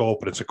big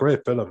scope and it's a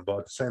great film, but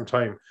at the same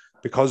time,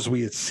 because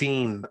we had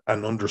seen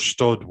and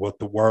understood what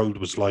the world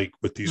was like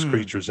with these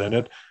creatures in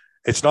it,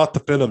 it's not the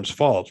film's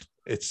fault.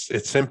 It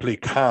simply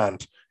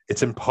can't.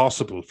 It's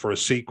impossible for a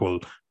sequel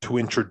to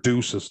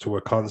introduce us to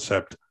a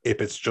concept if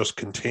it's just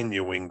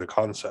continuing the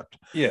concept.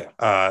 Yeah.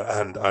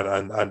 And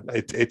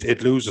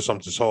it loses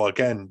something. So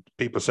again,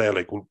 people say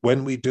like, well,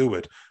 when we do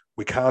it,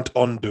 we can't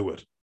undo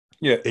it.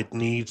 Yeah. It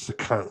needs to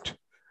count.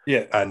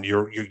 Yeah. And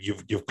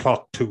you've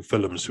clocked 2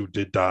 films who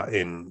did that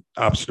in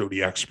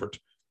absolutely expert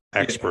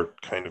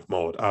kind of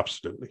mode.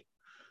 Absolutely.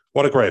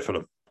 What a great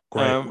film.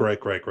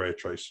 Great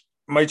choice.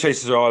 My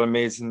choices are all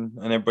amazing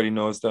and everybody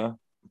knows that.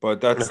 But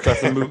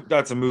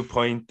that's a moot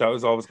point. That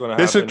was always going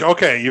to happen.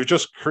 Okay, you've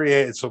just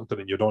created something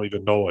and you don't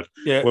even know it.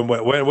 Yeah. When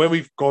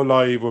we go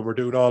live, when we're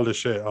doing all this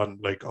shit on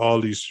like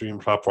all these stream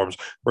platforms,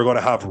 we're going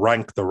to have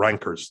Rank the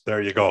Rankers. There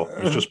you go.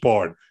 It's just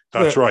born.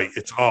 That's right.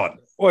 It's on.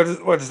 What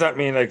does that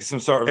mean? Like some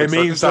sort of... It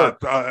means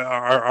that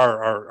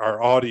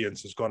our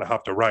audience is going to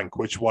have to rank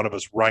which one of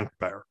us ranked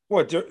better.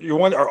 What, you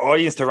want our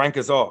audience to rank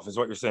us off is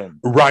what you're saying?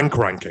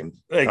 Ranking.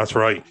 Like, that's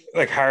right.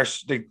 Like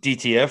harsh, like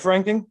DTF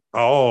ranking?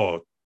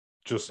 Oh,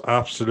 just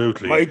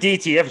absolutely. My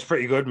DTF is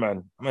pretty good,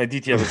 man. My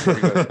DTF is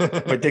pretty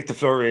good. My dick to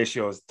floor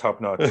ratio is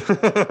top notch.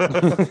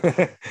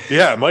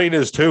 Yeah, mine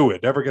is too.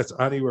 It never gets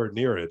anywhere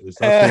near it. Is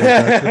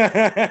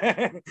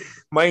that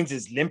mine's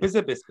as limp as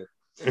a biscuit.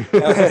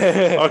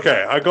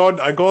 Okay, I'm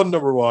going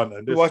number 1.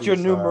 And what's your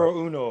numero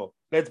uno?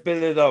 Let's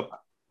build it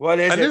up. What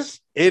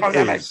is it? It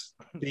is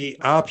the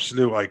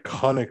absolute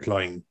iconic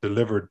line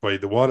delivered by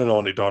the one and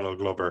only Donald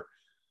Glover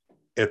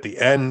at the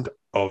end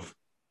of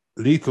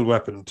Lethal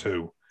Weapon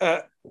 2.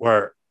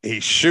 Where he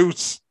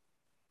shoots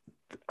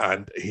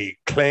and he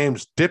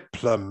claims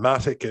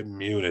diplomatic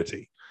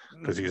immunity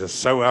because he's a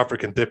South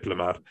African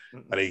diplomat,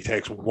 and he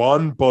takes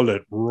one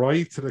bullet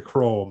right to the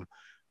chrome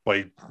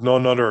by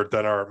none other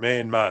than our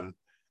main man,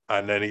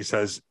 and then he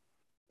says,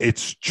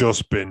 "It's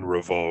just been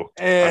revoked."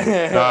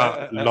 And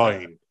that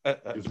line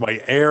is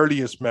my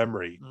earliest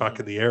memory back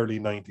in the early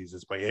 90s.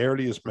 It's my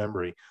earliest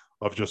memory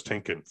of just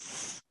thinking,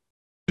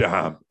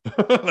 damn,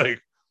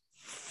 like,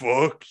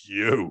 fuck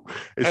you.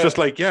 It's just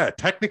like, yeah,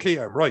 technically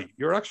I'm right.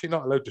 You're actually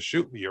not allowed to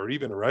shoot me or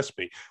even arrest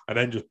me. And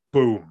then just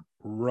boom,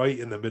 right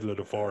in the middle of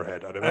the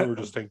forehead. And I remember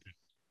just thinking,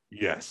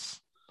 yes.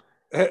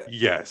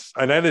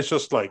 And then it's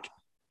just like,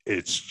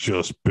 it's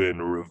just been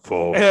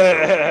revoked.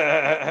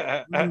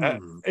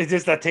 It's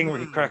just that thing where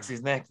he cracks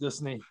his neck,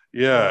 doesn't he?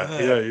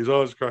 Yeah, he's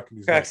always cracking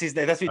his neck. His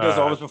neck. That's what he does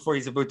always before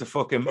he's about to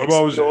fucking which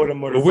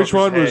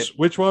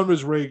one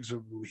was Riggs?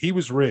 He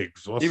was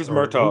Riggs. He was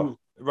Murtaugh.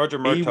 Roger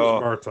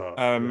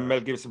Murtaugh.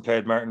 Mel Gibson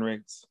played Martin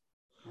Riggs.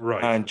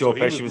 Right. And Joe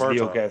Pesci was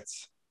Leo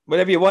Getz.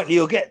 Whatever you want,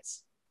 Leo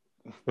Getz.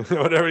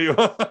 Whatever you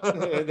want.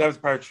 That was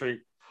part 3.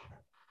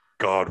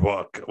 God,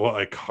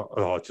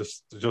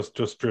 just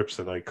drips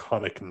in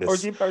iconicness. Or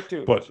is he in part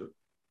 2? But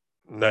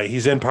no,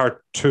 he's in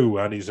part 2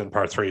 and he's in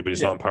part 3, but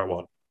he's not in part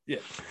 1. Yeah.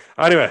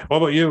 Anyway, what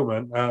about you,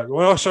 man?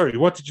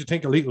 What did you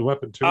think of Lethal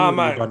Weapon 2?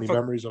 Any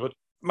memories of it?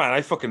 Man,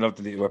 I fucking love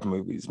the Lethal Weapon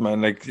movies,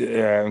 man. Like,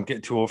 I'm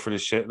getting too old for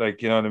this shit.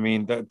 Like, you know what I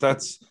mean?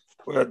 That's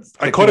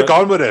I could have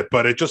gone with it,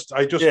 but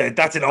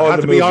that's in all. I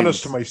had to be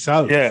honest to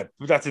myself. Yeah,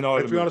 but that's in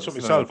all. To be honest with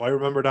myself, I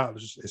remember that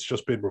it's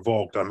just been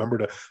revoked. I remember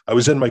that I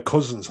was in my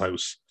cousin's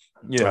house.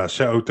 Yeah,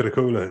 shout out to the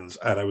Coolans,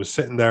 and I was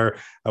sitting there,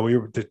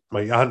 and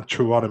my aunt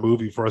threw on a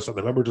movie for us, and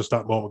I remember just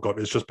that moment going,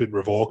 "It's just been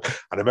revoked," and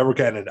I remember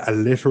getting a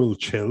literal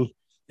chill.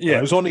 Yeah,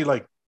 I was only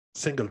like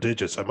single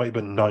digits. I might have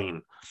been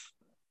 9.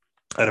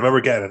 And I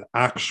remember getting an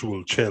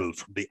actual chill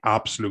from the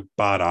absolute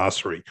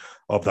badassery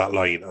of that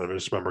line. And I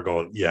just remember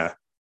going, yeah,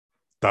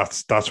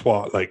 that's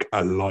what like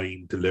a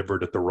line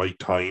delivered at the right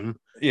time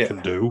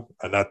can do.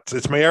 And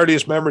it's my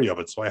earliest memory of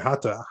it. So I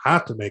had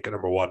to make it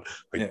number 1.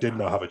 I did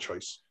not have a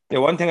choice. Yeah,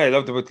 one thing I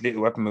loved about the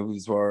Lethal Weapon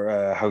movies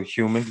were how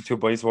human the 2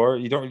 boys were.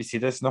 You don't really see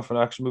this enough in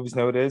action movies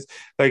nowadays.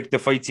 Like the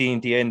fight scene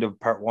at the end of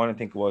part 1, I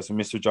think it was,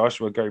 Mr.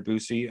 Joshua, Gary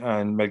Busey,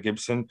 and Mel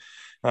Gibson.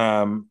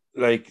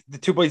 Like the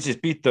 2 boys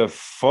just beat the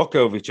fuck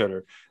out of each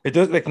other. It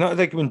does not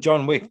like when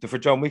John Wick, for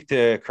John Wick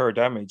to incur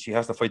damage, he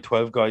has to fight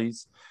 12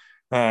 guys.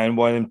 And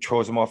one of them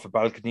throws him off a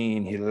balcony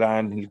and he'll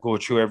land and he'll go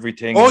through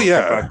everything. Oh,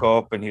 yeah. Back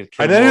up and he'll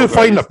kill and then he'll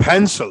find a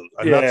pencil.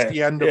 And that's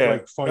the end of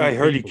like fighting. I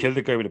heard he killed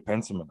the guy with a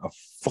pencil, man. A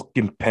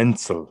fucking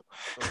pencil.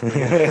 And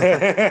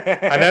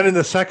then in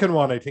the second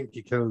one, I think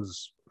he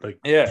kills like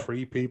Yeah.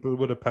 3 people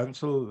with a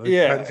pencil, like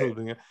Yeah. pencil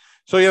thing.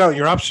 So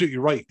you're absolutely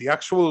right. The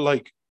actual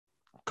like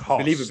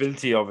cost,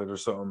 believability of it or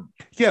something.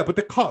 Yeah, but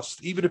the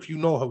cost, even if you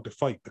know how to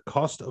fight, the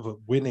cost of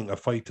winning a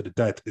fight to the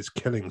death is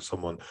killing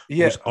someone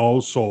who's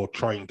also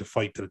trying to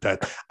fight to the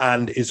death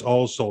and is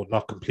also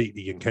not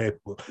completely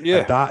incapable. Yeah.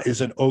 And that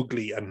is an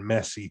ugly and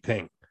messy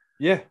thing.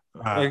 Yeah.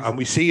 And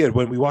we see it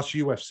when we watch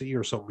UFC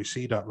or something, we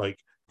see that like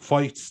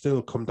fights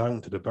still come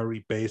down to the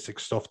very basic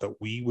stuff that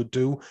we would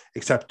do,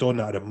 except done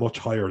at a much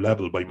higher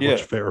level by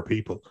much fairer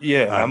people.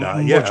 Yeah,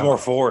 and much more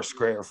force,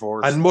 greater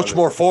force. And much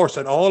more force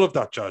and all of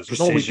that jazz.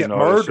 No, we get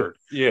murdered.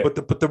 Yeah.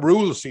 But the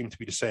rules seem to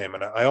be the same.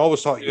 And I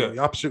always thought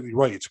you're absolutely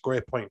right. It's a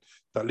great point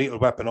that Lethal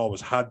Weapon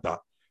always had that.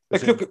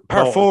 Like, look at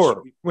part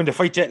 4, when they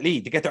fight Jet Li,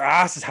 they get their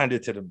asses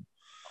handed to them.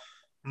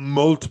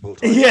 Multiple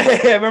times.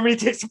 Yeah, remember he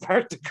takes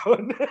apart the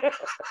gun.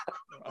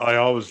 I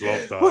always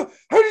loved that. What?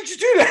 How did you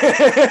do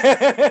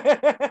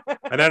that?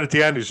 And then at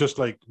the end, he's just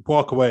like,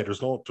 walk away.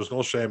 There's no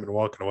shame in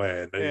walking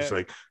away. And then he's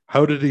like,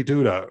 how did he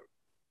do that,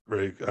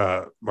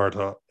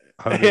 Murtaugh?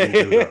 How did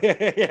he do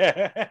that?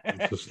 Yeah.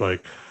 It's just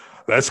like,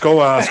 let's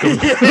go ask him.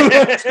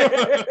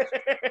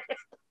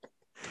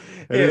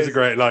 It is a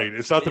great line.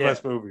 It's not the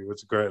best movie.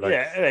 It's a great line.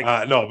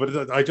 Yeah, no,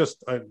 but I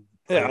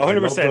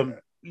 100%.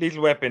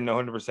 Lethal Weapon,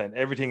 100%.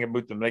 Everything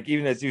about them, like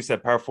even as you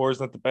said, Part 4 is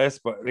not the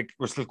best, but like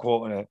we're still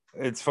quoting it.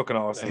 It's fucking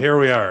awesome. Here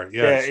we are.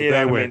 Yeah, so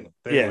they win.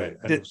 They win.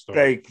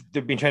 Like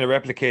they've been trying to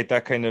replicate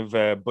that kind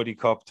of buddy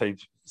cop type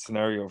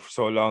scenario for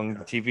so long.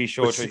 The TV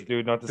show tried to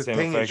do not the same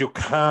thing effect. Is you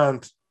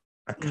can't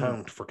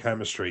account for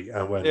chemistry,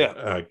 and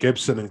when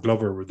Gibson and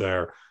Glover were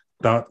there,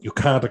 that you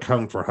can't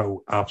account for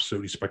how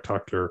absolutely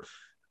spectacular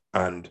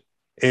and.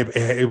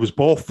 It was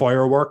both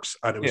fireworks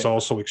and it was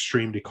also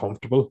extremely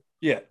comfortable.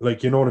 Yeah.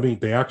 Like, you know what I mean?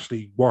 They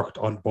actually worked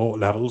on both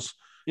levels.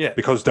 Yeah.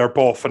 Because they're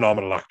both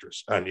phenomenal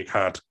actors and you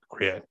can't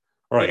create.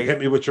 All right, hit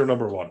me with your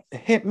number 1.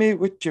 Hit me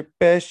with your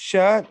best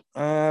shot.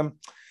 I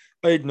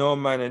don't know,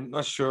 man. I'm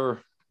not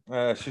sure.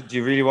 Should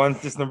you really want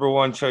this number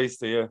 1 choice,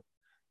 do you?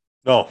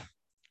 No.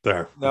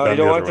 There. No, you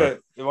don't want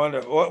it. You want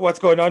it. What's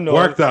going on? No.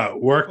 Work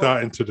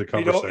that into the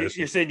conversation.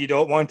 You're saying you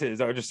don't want it. Is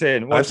that what you're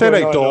saying? I'm saying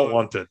I don't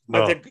want it.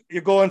 No.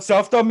 You're going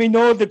soft on me.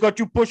 No, they got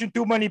you pushing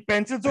too many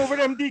pencils over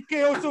them,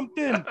 DK or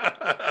something.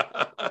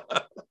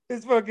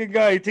 This fucking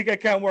guy. I think I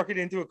can't work it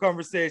into a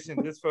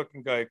conversation. This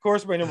fucking guy. Of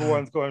course, my number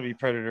 1 is going to be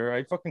Predator.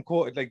 I fucking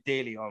quote it like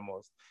daily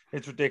almost.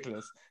 It's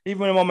ridiculous.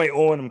 Even when I'm on my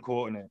own, I'm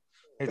quoting it.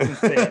 It's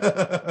insane.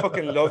 I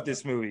fucking love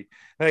this movie.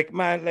 Like,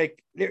 man,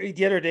 like literally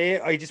the other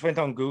day, I just went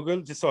on Google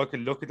just so I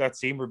could look at that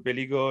scene where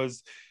Billy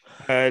goes,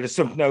 there's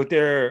something out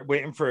there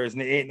waiting for us,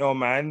 and it ain't no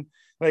man.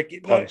 Like,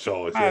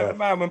 Poncho,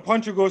 man, when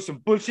Poncho goes some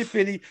bullshit,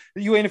 Billy,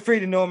 you ain't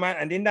afraid of no man.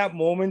 And in that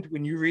moment,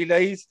 when you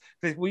realize,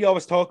 because we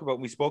always talk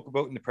about, we spoke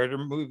about in the Predator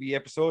movie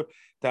episode,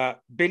 that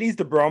Billy's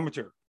the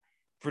barometer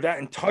for that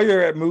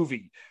entire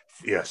movie.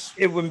 Yes.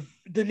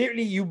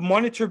 Literally you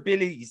monitor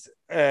Billy's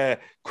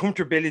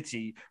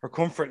comfortability or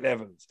comfort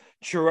levels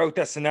throughout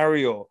that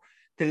scenario,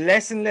 the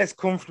less and less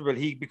comfortable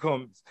he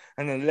becomes,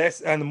 and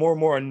the more and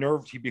more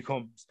unnerved he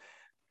becomes,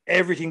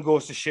 everything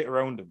goes to shit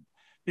around him.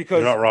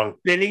 Because you're not wrong.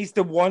 Billy's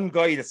the one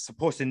guy that's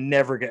supposed to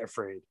never get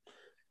afraid.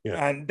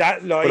 Yeah. And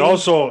that line, but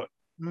also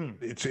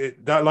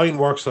that line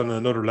works on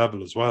another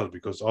level as well,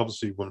 because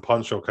obviously when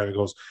Poncho kind of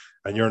goes,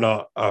 and you're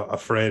not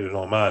afraid of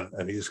no man,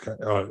 and he's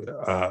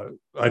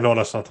I know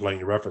that's not the line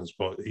you reference,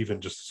 but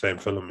even just the same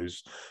film,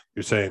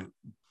 you're saying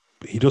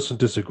he doesn't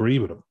disagree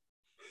with him.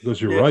 He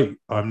goes, you're right,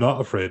 I'm not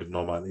afraid of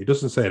no man. He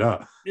doesn't say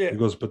that. He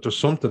goes, but there's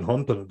something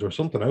hunting, there's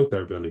something out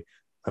there, Billy,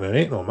 and it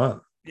ain't no man.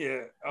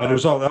 Yeah. And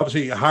there's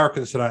obviously it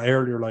harkens to that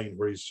earlier line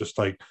where he's just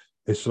like,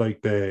 it's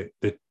like they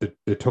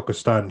took a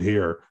stand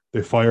here,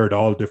 they fired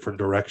all different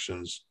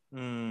directions.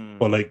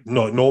 But like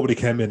nobody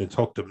came in and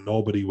took them,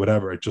 nobody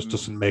whatever. It just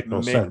doesn't make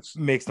no sense.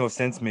 Makes no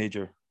sense,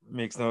 Major.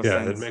 Makes no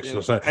sense. Yeah, it makes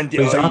no sense.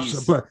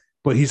 And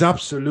but he's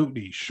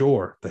absolutely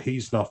sure that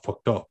he's not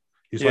fucked up.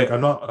 He's like,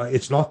 I'm not.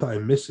 It's not that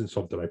I'm missing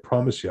something. I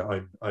promise you,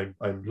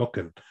 I'm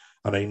looking,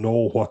 and I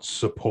know what's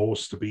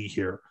supposed to be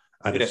here,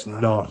 and it's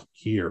not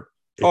here.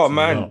 It's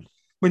not.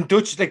 When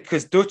Dutch, like,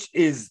 because Dutch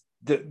is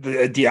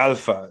the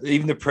alpha,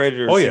 even the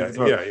Predator. Oh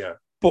yeah.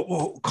 But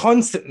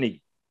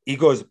constantly he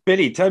goes,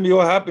 Billy, tell me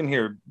what happened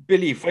here.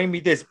 Billy, find me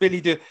this.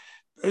 Billy,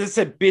 as I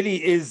said,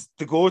 Billy is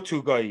the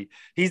go-to guy.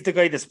 He's the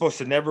guy that's supposed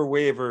to never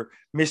waver,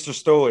 Mr.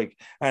 Stoic.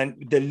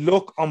 And the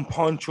look on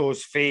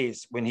Poncho's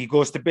face when he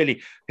goes to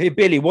Billy, hey,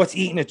 Billy, what's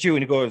eating at you?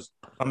 And he goes,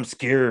 I'm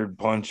scared,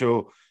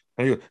 Poncho.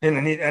 And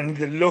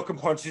the look on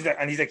Poncho, he's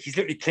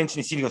literally clenching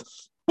his teeth. He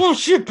goes,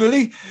 bullshit,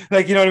 Billy.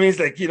 Like, you know what I mean? It's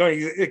like, you know,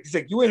 he's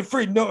like, you ain't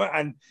afraid, no.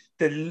 And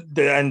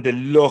the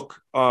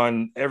look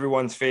on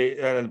everyone's face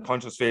and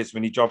Poncho's face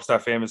when he drops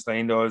that famous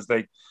line, though, is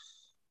like,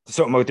 there's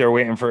something out there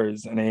waiting for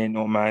us, and ain't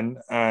no man.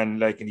 And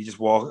like, and he just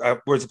walks.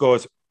 Words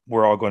goes,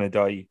 we're all gonna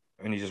die,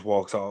 and he just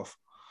walks off.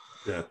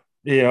 Yeah,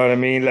 you know what I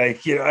mean.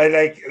 Like, you know, I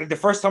like the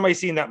first time I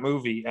seen that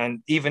movie,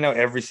 and even now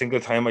every single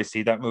time I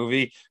see that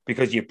movie,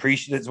 because you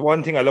appreciate. It's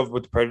one thing I love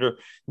about the Predator,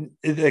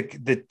 like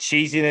the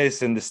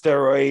cheesiness and the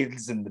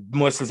steroids and the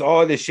muscles,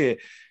 all this shit.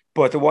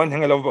 But the one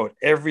thing I love about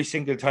every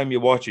single time you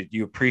watch it,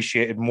 you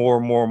appreciate it more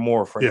and more and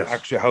more for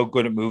actually how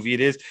good a movie it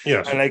is.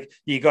 Yes. And like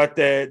you got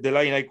the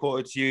line I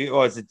quoted to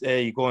you, is it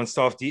you go on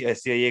soft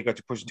CIA got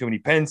you pushing too many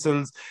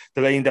pencils.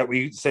 The line that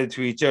we said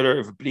to each other,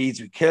 if it bleeds,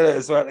 we kill it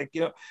as well.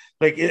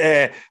 Like,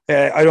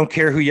 I don't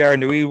care who you are in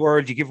the real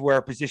world, you give away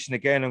our position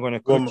again, I'm gonna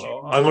cut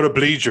you. I'm gonna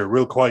bleed you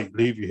real quiet,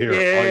 leave you here.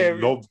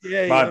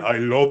 I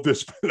love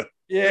this film.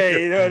 Yeah,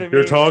 you know what I mean?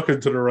 You're talking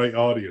to the right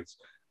audience.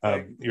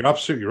 You're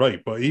absolutely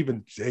right, but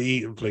even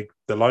like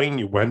the line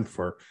you went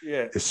for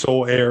is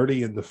so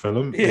early in the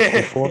film,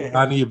 before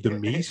any of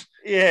them meet.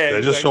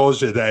 It just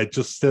shows you that it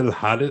just still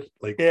had it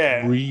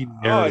really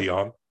early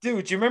on.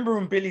 Dude, do you remember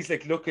when Billy's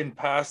like looking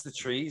past the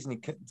trees and he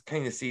can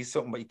kind of see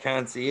something, but you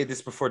can't see it?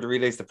 This before they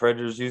realize the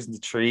predator's using the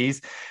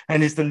trees,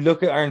 and it's the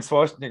look at Arnold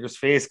Schwarzenegger's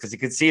face because you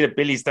could see that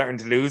Billy's starting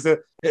to lose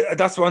it.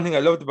 That's one thing I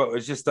loved about it.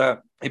 It's just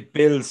that it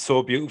builds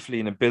so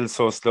beautifully and it builds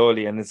so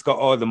slowly, and it's got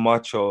all the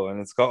macho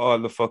and it's got all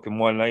the fucking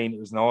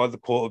one-liners and all the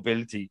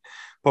quotability,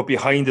 but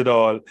behind it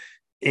all,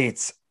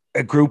 it's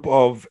a group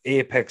of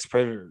apex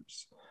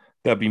predators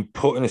that have been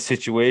put in a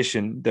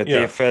situation that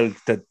they felt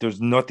that there's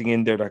nothing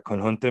in there that can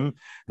hunt them,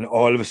 and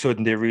all of a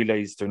sudden they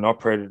realize they're not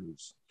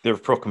predators, they're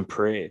fucking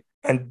prey.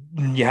 And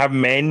you have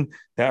men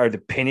that are the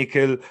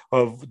pinnacle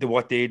of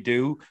what they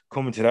do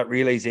coming to that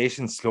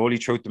realization slowly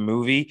throughout the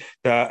movie.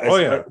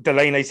 The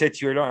line I said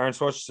to you, Aaron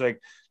Swatch, is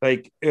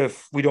like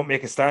if we don't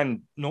make a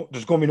stand, no,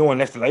 there's going to be no one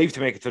left alive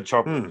to make it to the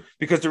chopper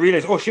because they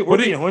realize, oh shit, we're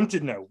being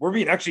hunted now. We're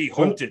being actually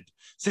hunted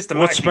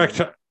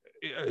systematically.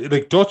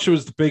 Like Dutch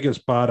was the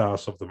biggest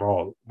badass of them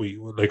all.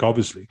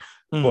 Obviously,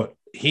 but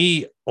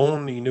he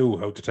only knew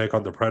how to take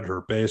on the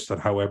predator based on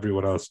how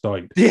everyone else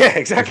died. Yeah,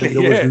 exactly.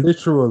 There was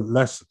literal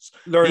lessons.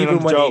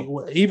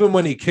 Learning even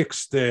when he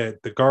kicks the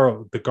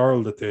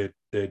girl that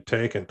they'd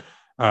taken,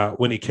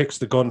 when he kicks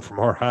the gun from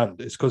her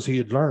hand, it's because he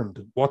had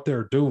learned what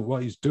they're doing.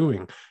 What he's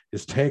doing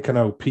is taking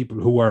out people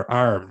who are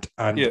armed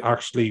and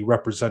actually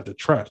represent a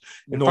threat.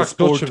 In fact,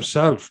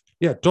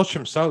 Dutch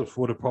himself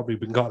would have probably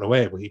been gotten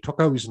away, but he took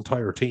out his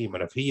entire team.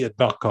 And if he had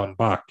not gone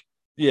back,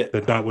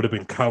 then that would have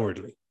been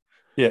cowardly.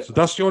 Yeah. So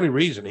that's the only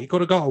reason he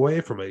could have got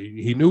away from it.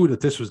 He knew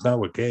that this was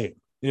now a game.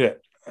 Yeah.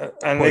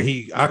 But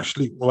he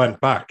actually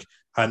went back.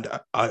 And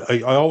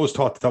I always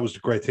thought that was the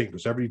great thing,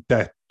 because every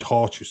death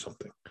taught you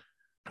something.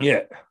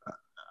 Yeah.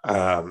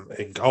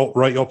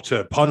 Right up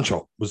to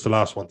Poncho was the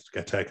last one to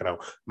get taken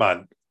out.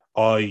 Man,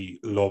 I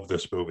love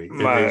this movie.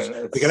 And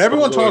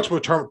everyone talks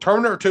about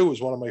Terminator 2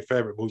 is one of my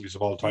favorite movies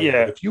of all time.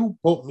 Yeah. If you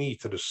put me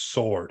to the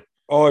sword,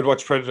 I'd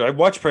watch Predator. I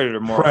watch Predator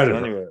more often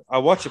anyway. I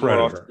watch it more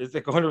often. It's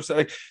like 100%.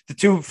 Like the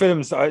two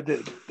films, I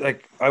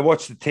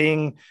watched The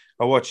Thing.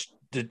 I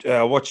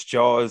watched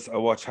Jaws. I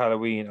watched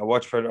Halloween. I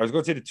watched Predator. I was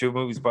going to say the two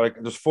movies, but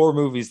there's 4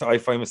 movies that I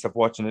find myself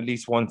watching at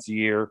least once a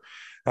year.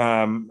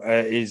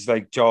 Is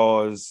like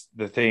Jaws,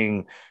 The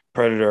Thing,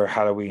 Predator,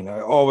 Halloween.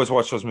 I always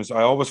watch those movies.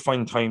 I always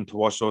find time to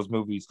watch those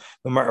movies,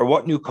 no matter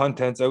what new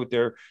content's out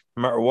there,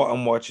 no matter what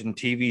I'm watching,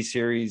 TV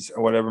series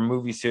or whatever,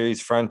 movie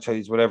series,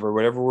 franchise, whatever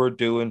we're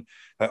doing.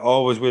 I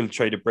always will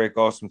try to break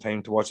off some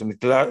time to watch them.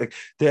 I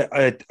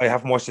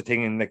haven't watched The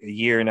Thing in like a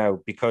year now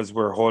because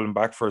we're holding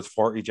back for its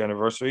 40th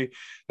anniversary.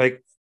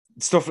 Like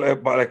stuff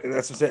like, but like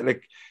that's what I'm saying.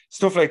 Like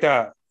stuff like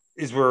that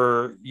is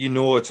where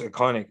it's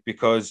iconic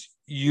because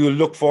you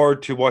look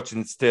forward to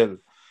watching it still.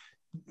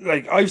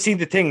 Like I've seen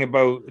The Thing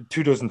about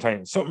 24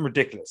 times, something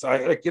ridiculous.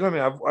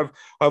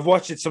 I've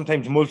watched it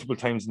sometimes multiple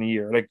times in a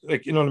year.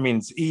 Like you know what I mean?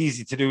 It's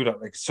easy to do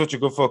that. Like such a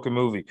good fucking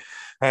movie.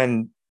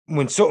 And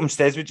when something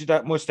stays with you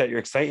that much that you're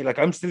excited, like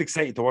I'm still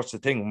excited to watch The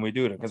Thing when we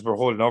do it because we're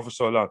holding off for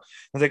so long.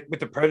 It's like with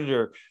the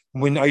Predator,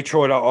 when I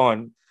throw that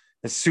on,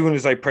 as soon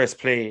as I press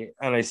play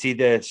and I see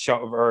the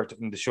shot of Earth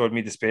and they showed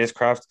me the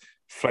spacecraft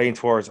flying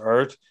towards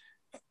Earth,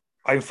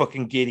 I'm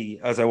fucking giddy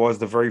as I was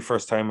the very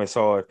first time I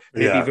saw it.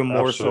 Maybe even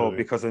more so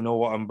because I know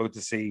what I'm about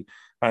to see.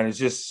 And it's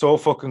just so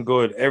fucking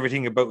good.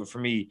 Everything about it for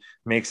me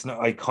makes an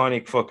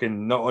iconic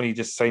fucking, not only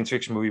just science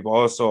fiction movie, but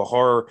also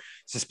horror,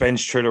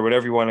 suspense thriller,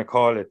 whatever you want to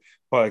call it.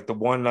 But like the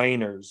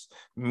one-liners,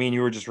 me and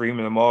you were just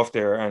reaming them off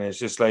there. And it's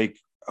just like,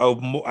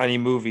 any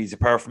movies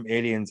apart from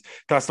Aliens.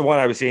 That's the one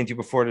I was saying to you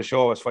before the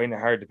show. I was finding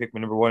it hard to pick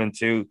my number 1 and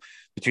 2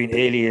 between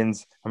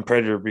Aliens and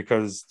Predator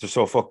because they're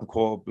so fucking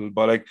quotable.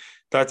 But like,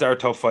 that's our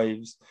top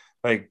 5s.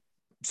 Like,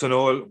 so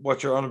Noel,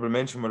 what's your honorable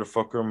mention,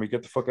 motherfucker, and we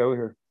get the fuck out of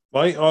here?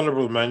 My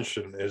honorable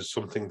mention is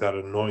something that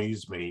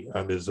annoys me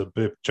and is a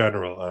bit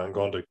general, and I'm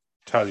going to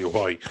tell you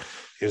why.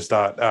 Is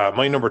that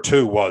my number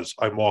 2 was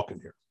I'm Walking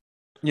Here.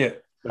 Yeah.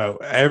 Now,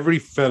 every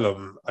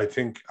film, I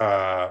think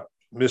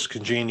Miss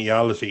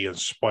Congeniality and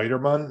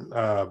Spider-Man,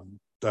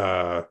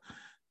 the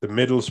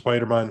middle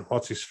Spider-Man,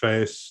 what's his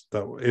face?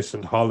 That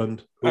isn't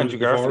Holland. Andrew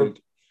Garfield.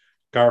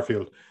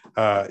 Garfield.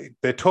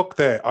 They took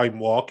the I'm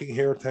walking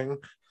here thing,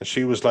 and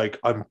she was like,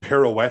 I'm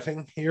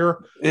pirouetting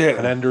here. Yeah.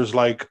 And then there's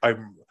like,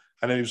 and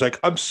then he was like,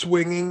 I'm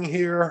swinging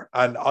here.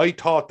 And I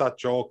thought that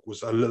joke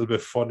was a little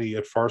bit funny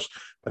at first,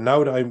 but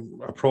now that I'm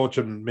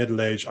approaching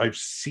middle age, I've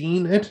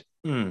seen it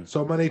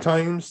so many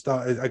times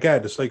that,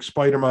 again, it's like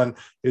Spider-Man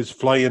is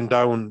flying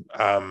down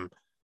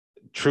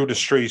through the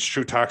streets,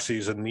 through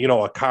taxis, and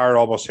a car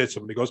almost hits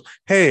him, and he goes,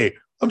 "Hey,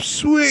 I'm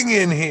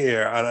swinging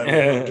here," and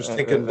I'm just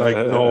thinking, like,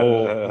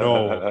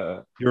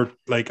 no, you're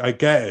like, I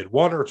get it,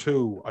 one or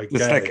two, I It's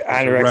get like it. It's a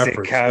anorexic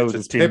reference. cow It's a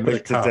that's being tip of the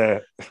milked to cap,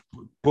 death.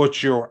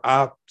 but you're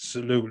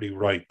absolutely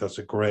right. That's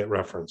a great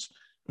reference.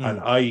 And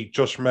I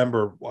just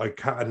remember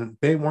and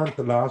they weren't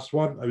the last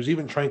one. I was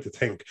even trying to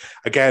think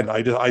again.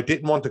 I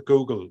didn't want to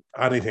Google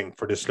anything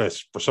for this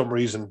list for some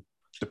reason.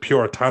 The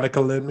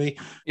puritanical in me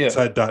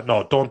said that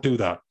no, don't do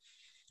that.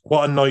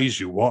 What annoys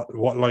you? What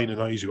line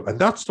annoys you? And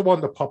that's the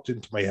one that popped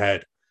into my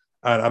head.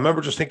 And I remember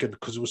just thinking,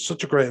 because it was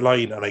such a great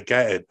line, and I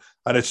get it.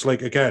 And it's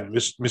like, again,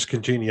 Miss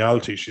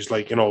Congeniality. She's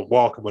like,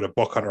 walking with a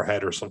book on her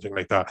head or something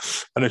like that.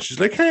 And then she's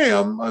like, "Hey,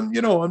 I'm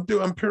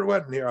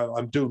pirouetting here.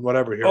 I'm doing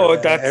whatever here." Oh,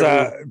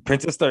 that's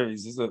Princess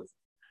Diaries, is it?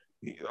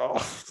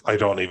 Oh, I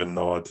don't even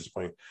know at this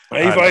point.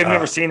 I've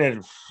never seen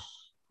it.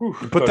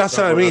 But that's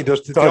what I mean. They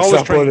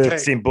always try to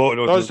take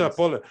dodge that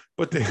bullet,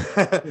 but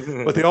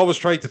they always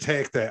try to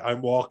take the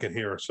I'm walking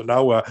here. So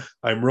now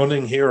I'm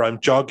running here,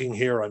 I'm jogging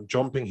here, I'm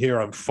jumping here,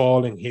 I'm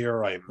falling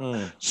here,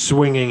 I'm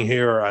swinging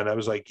here, and I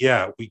was like,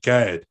 yeah, we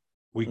get it.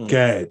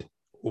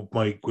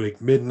 My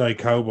Midnight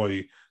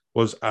Cowboys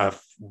was a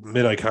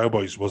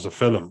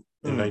film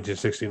in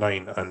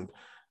 1969,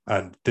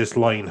 and this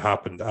line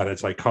happened, and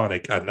it's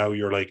iconic, and now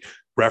you're like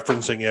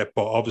referencing it,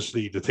 but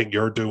obviously the thing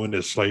you're doing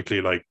is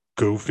slightly like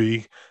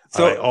goofy.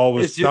 So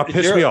that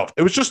pissed me off.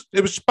 It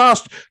was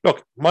bastard.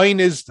 Look, mine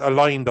is a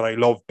line that I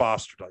love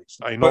bastardized.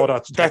 I know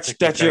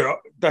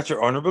that's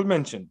your honorable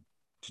mention.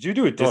 Did you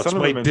do it?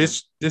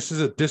 This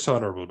is a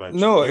dishonorable mention.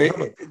 No,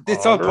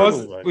 it's all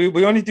positive.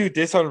 We only do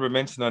dishonorable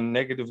mention on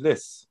negative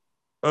lists.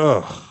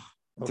 Ugh.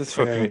 This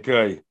fucking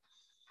guy.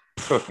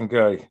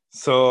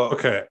 So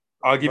okay.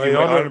 I'll give you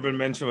my honorable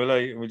mention.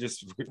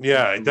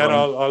 Then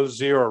I'll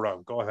zero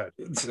around. Go ahead.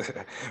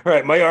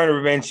 Right, my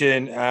honorable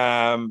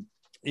mention.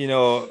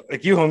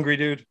 Like, you hungry,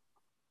 dude?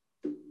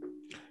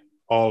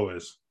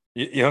 Always.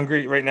 You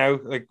hungry right now?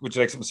 Like, would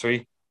you like some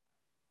sweet?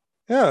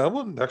 Yeah, I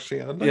wouldn't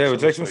actually. Would you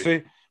like some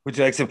sweet? Would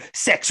you like some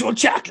sexual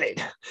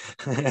chocolate?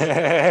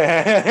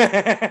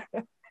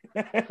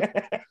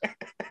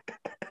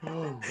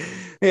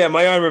 Yeah,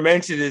 my honorable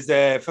mention is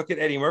fucking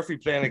Eddie Murphy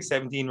playing like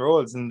 17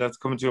 roles, and that's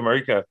Coming to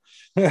America.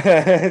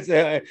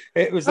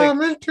 It was like,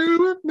 Coming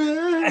to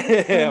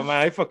America. Yeah, man,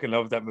 I fucking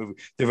love that movie.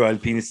 The royal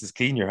penis is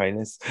clean, Your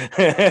Highness.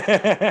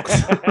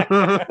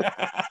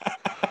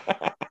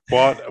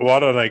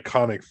 What an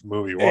iconic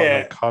movie! What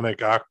an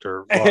iconic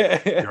actor!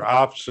 You're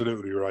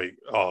absolutely right.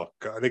 Oh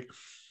God, like,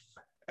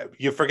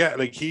 you forget,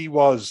 like,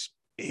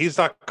 he's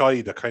that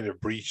guy that kind of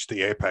breached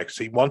the apex.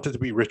 He wanted to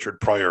be Richard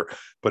Pryor,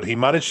 but he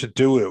managed to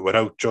do it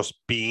without just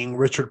being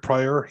Richard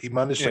Pryor. He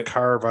managed to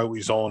carve out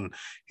his own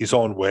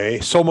way,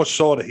 so much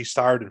so that he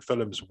starred in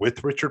films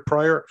with Richard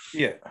Pryor.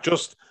 Yeah,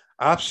 just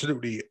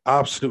absolutely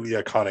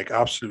iconic,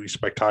 absolutely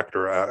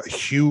spectacular, a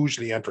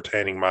hugely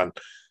entertaining man.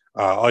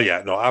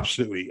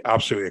 Absolutely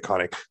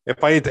iconic.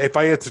 If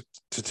I had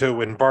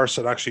to inverse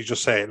it, actually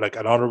just say like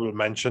an honorable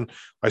mention,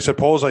 I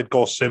suppose I'd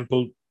go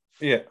simple.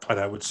 Yeah, and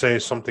I would say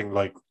something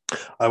like,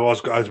 I was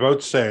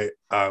about to say,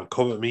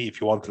 "Come with me if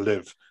you want to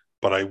live,"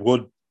 but I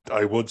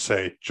would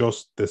say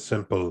just the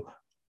simple,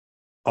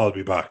 "I'll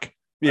be back."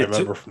 Yeah, I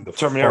remember from the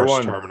Terminator first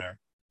 1. Terminator.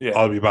 Yeah,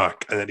 "I'll be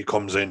back," and then he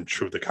comes in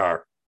through the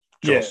car.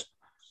 Just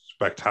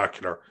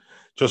spectacular.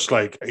 Just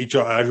like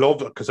I love,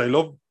 because I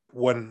love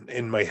when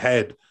in my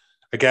head.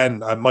 Again,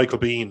 Michael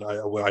Biehn,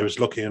 I was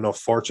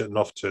fortunate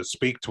enough to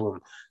speak to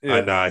him,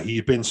 and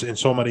he'd been in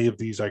so many of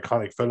these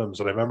iconic films,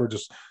 and I remember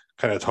just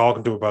kind of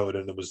talking to him about it,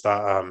 and it was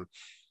that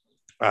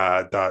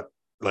that,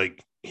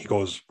 like, he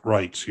goes,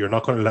 "Right, so you're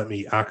not going to let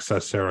me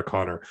access Sarah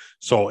Connor."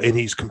 So in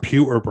his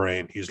computer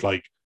brain, he's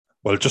like,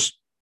 "Well, just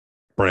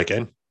break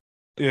in."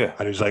 Yeah.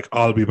 And he's like,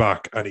 "I'll be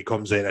back." And he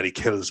comes in and he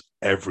kills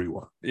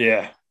everyone.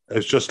 Yeah.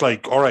 It's just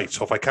like, all right,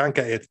 so if I can't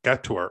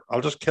get to her, I'll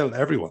just kill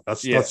everyone.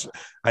 That's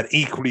an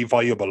equally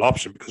viable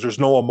option, because there's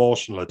no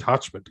emotional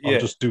attachment. I'll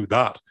just do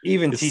that.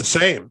 Even it's the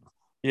same.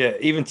 Yeah,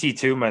 even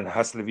T2, man,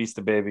 Hasta La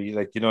Vista, baby.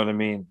 Like, you know what I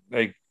mean?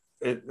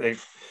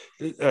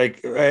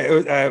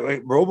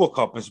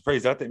 RoboCop. I'm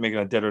surprised that they're making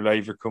a Dead or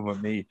Alive or Come With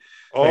Me.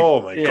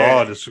 Oh my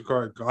God, it's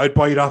I'd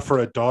buy that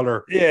for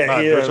 $1. Yeah,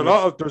 man, there's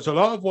a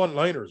lot of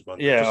one-liners, man.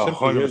 Yeah,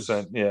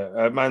 100%.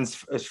 Yeah,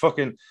 man's it's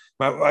fucking.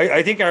 Man,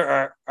 I think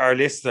our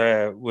list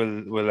will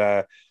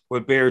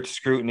bear to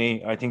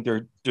scrutiny. I think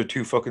they're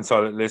two fucking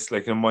solid lists.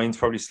 Like, mine's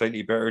probably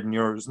slightly better than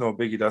yours. No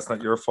biggie, that's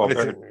not your fault.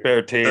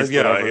 Better taste.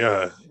 Yeah. Like,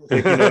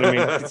 you know what I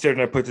mean? Considering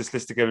I put this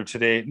list together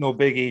today, no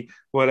biggie.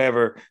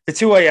 Whatever.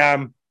 It's who I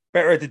am.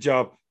 Better at the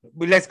job.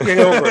 But let's get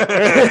over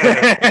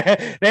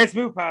it. Let's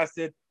move past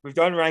it. We've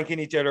done ranking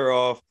each other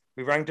off.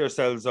 We ranked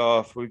ourselves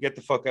off. We get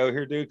the fuck out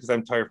here, dude, because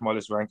I'm tired from all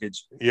this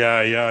rankage. Yeah,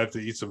 I have to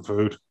eat some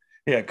food.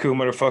 Yeah, cool,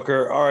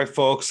 motherfucker. All right,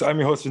 folks. I'm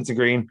your host, Vincent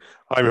Green.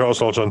 I'm your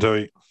host, John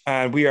Tui.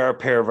 And we are a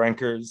pair of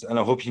rankers. And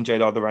I hope you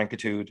enjoyed all the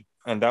rankitude.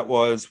 And that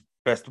was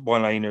best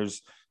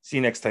one-liners. See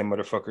you next time,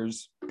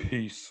 motherfuckers.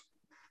 Peace.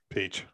 Peach.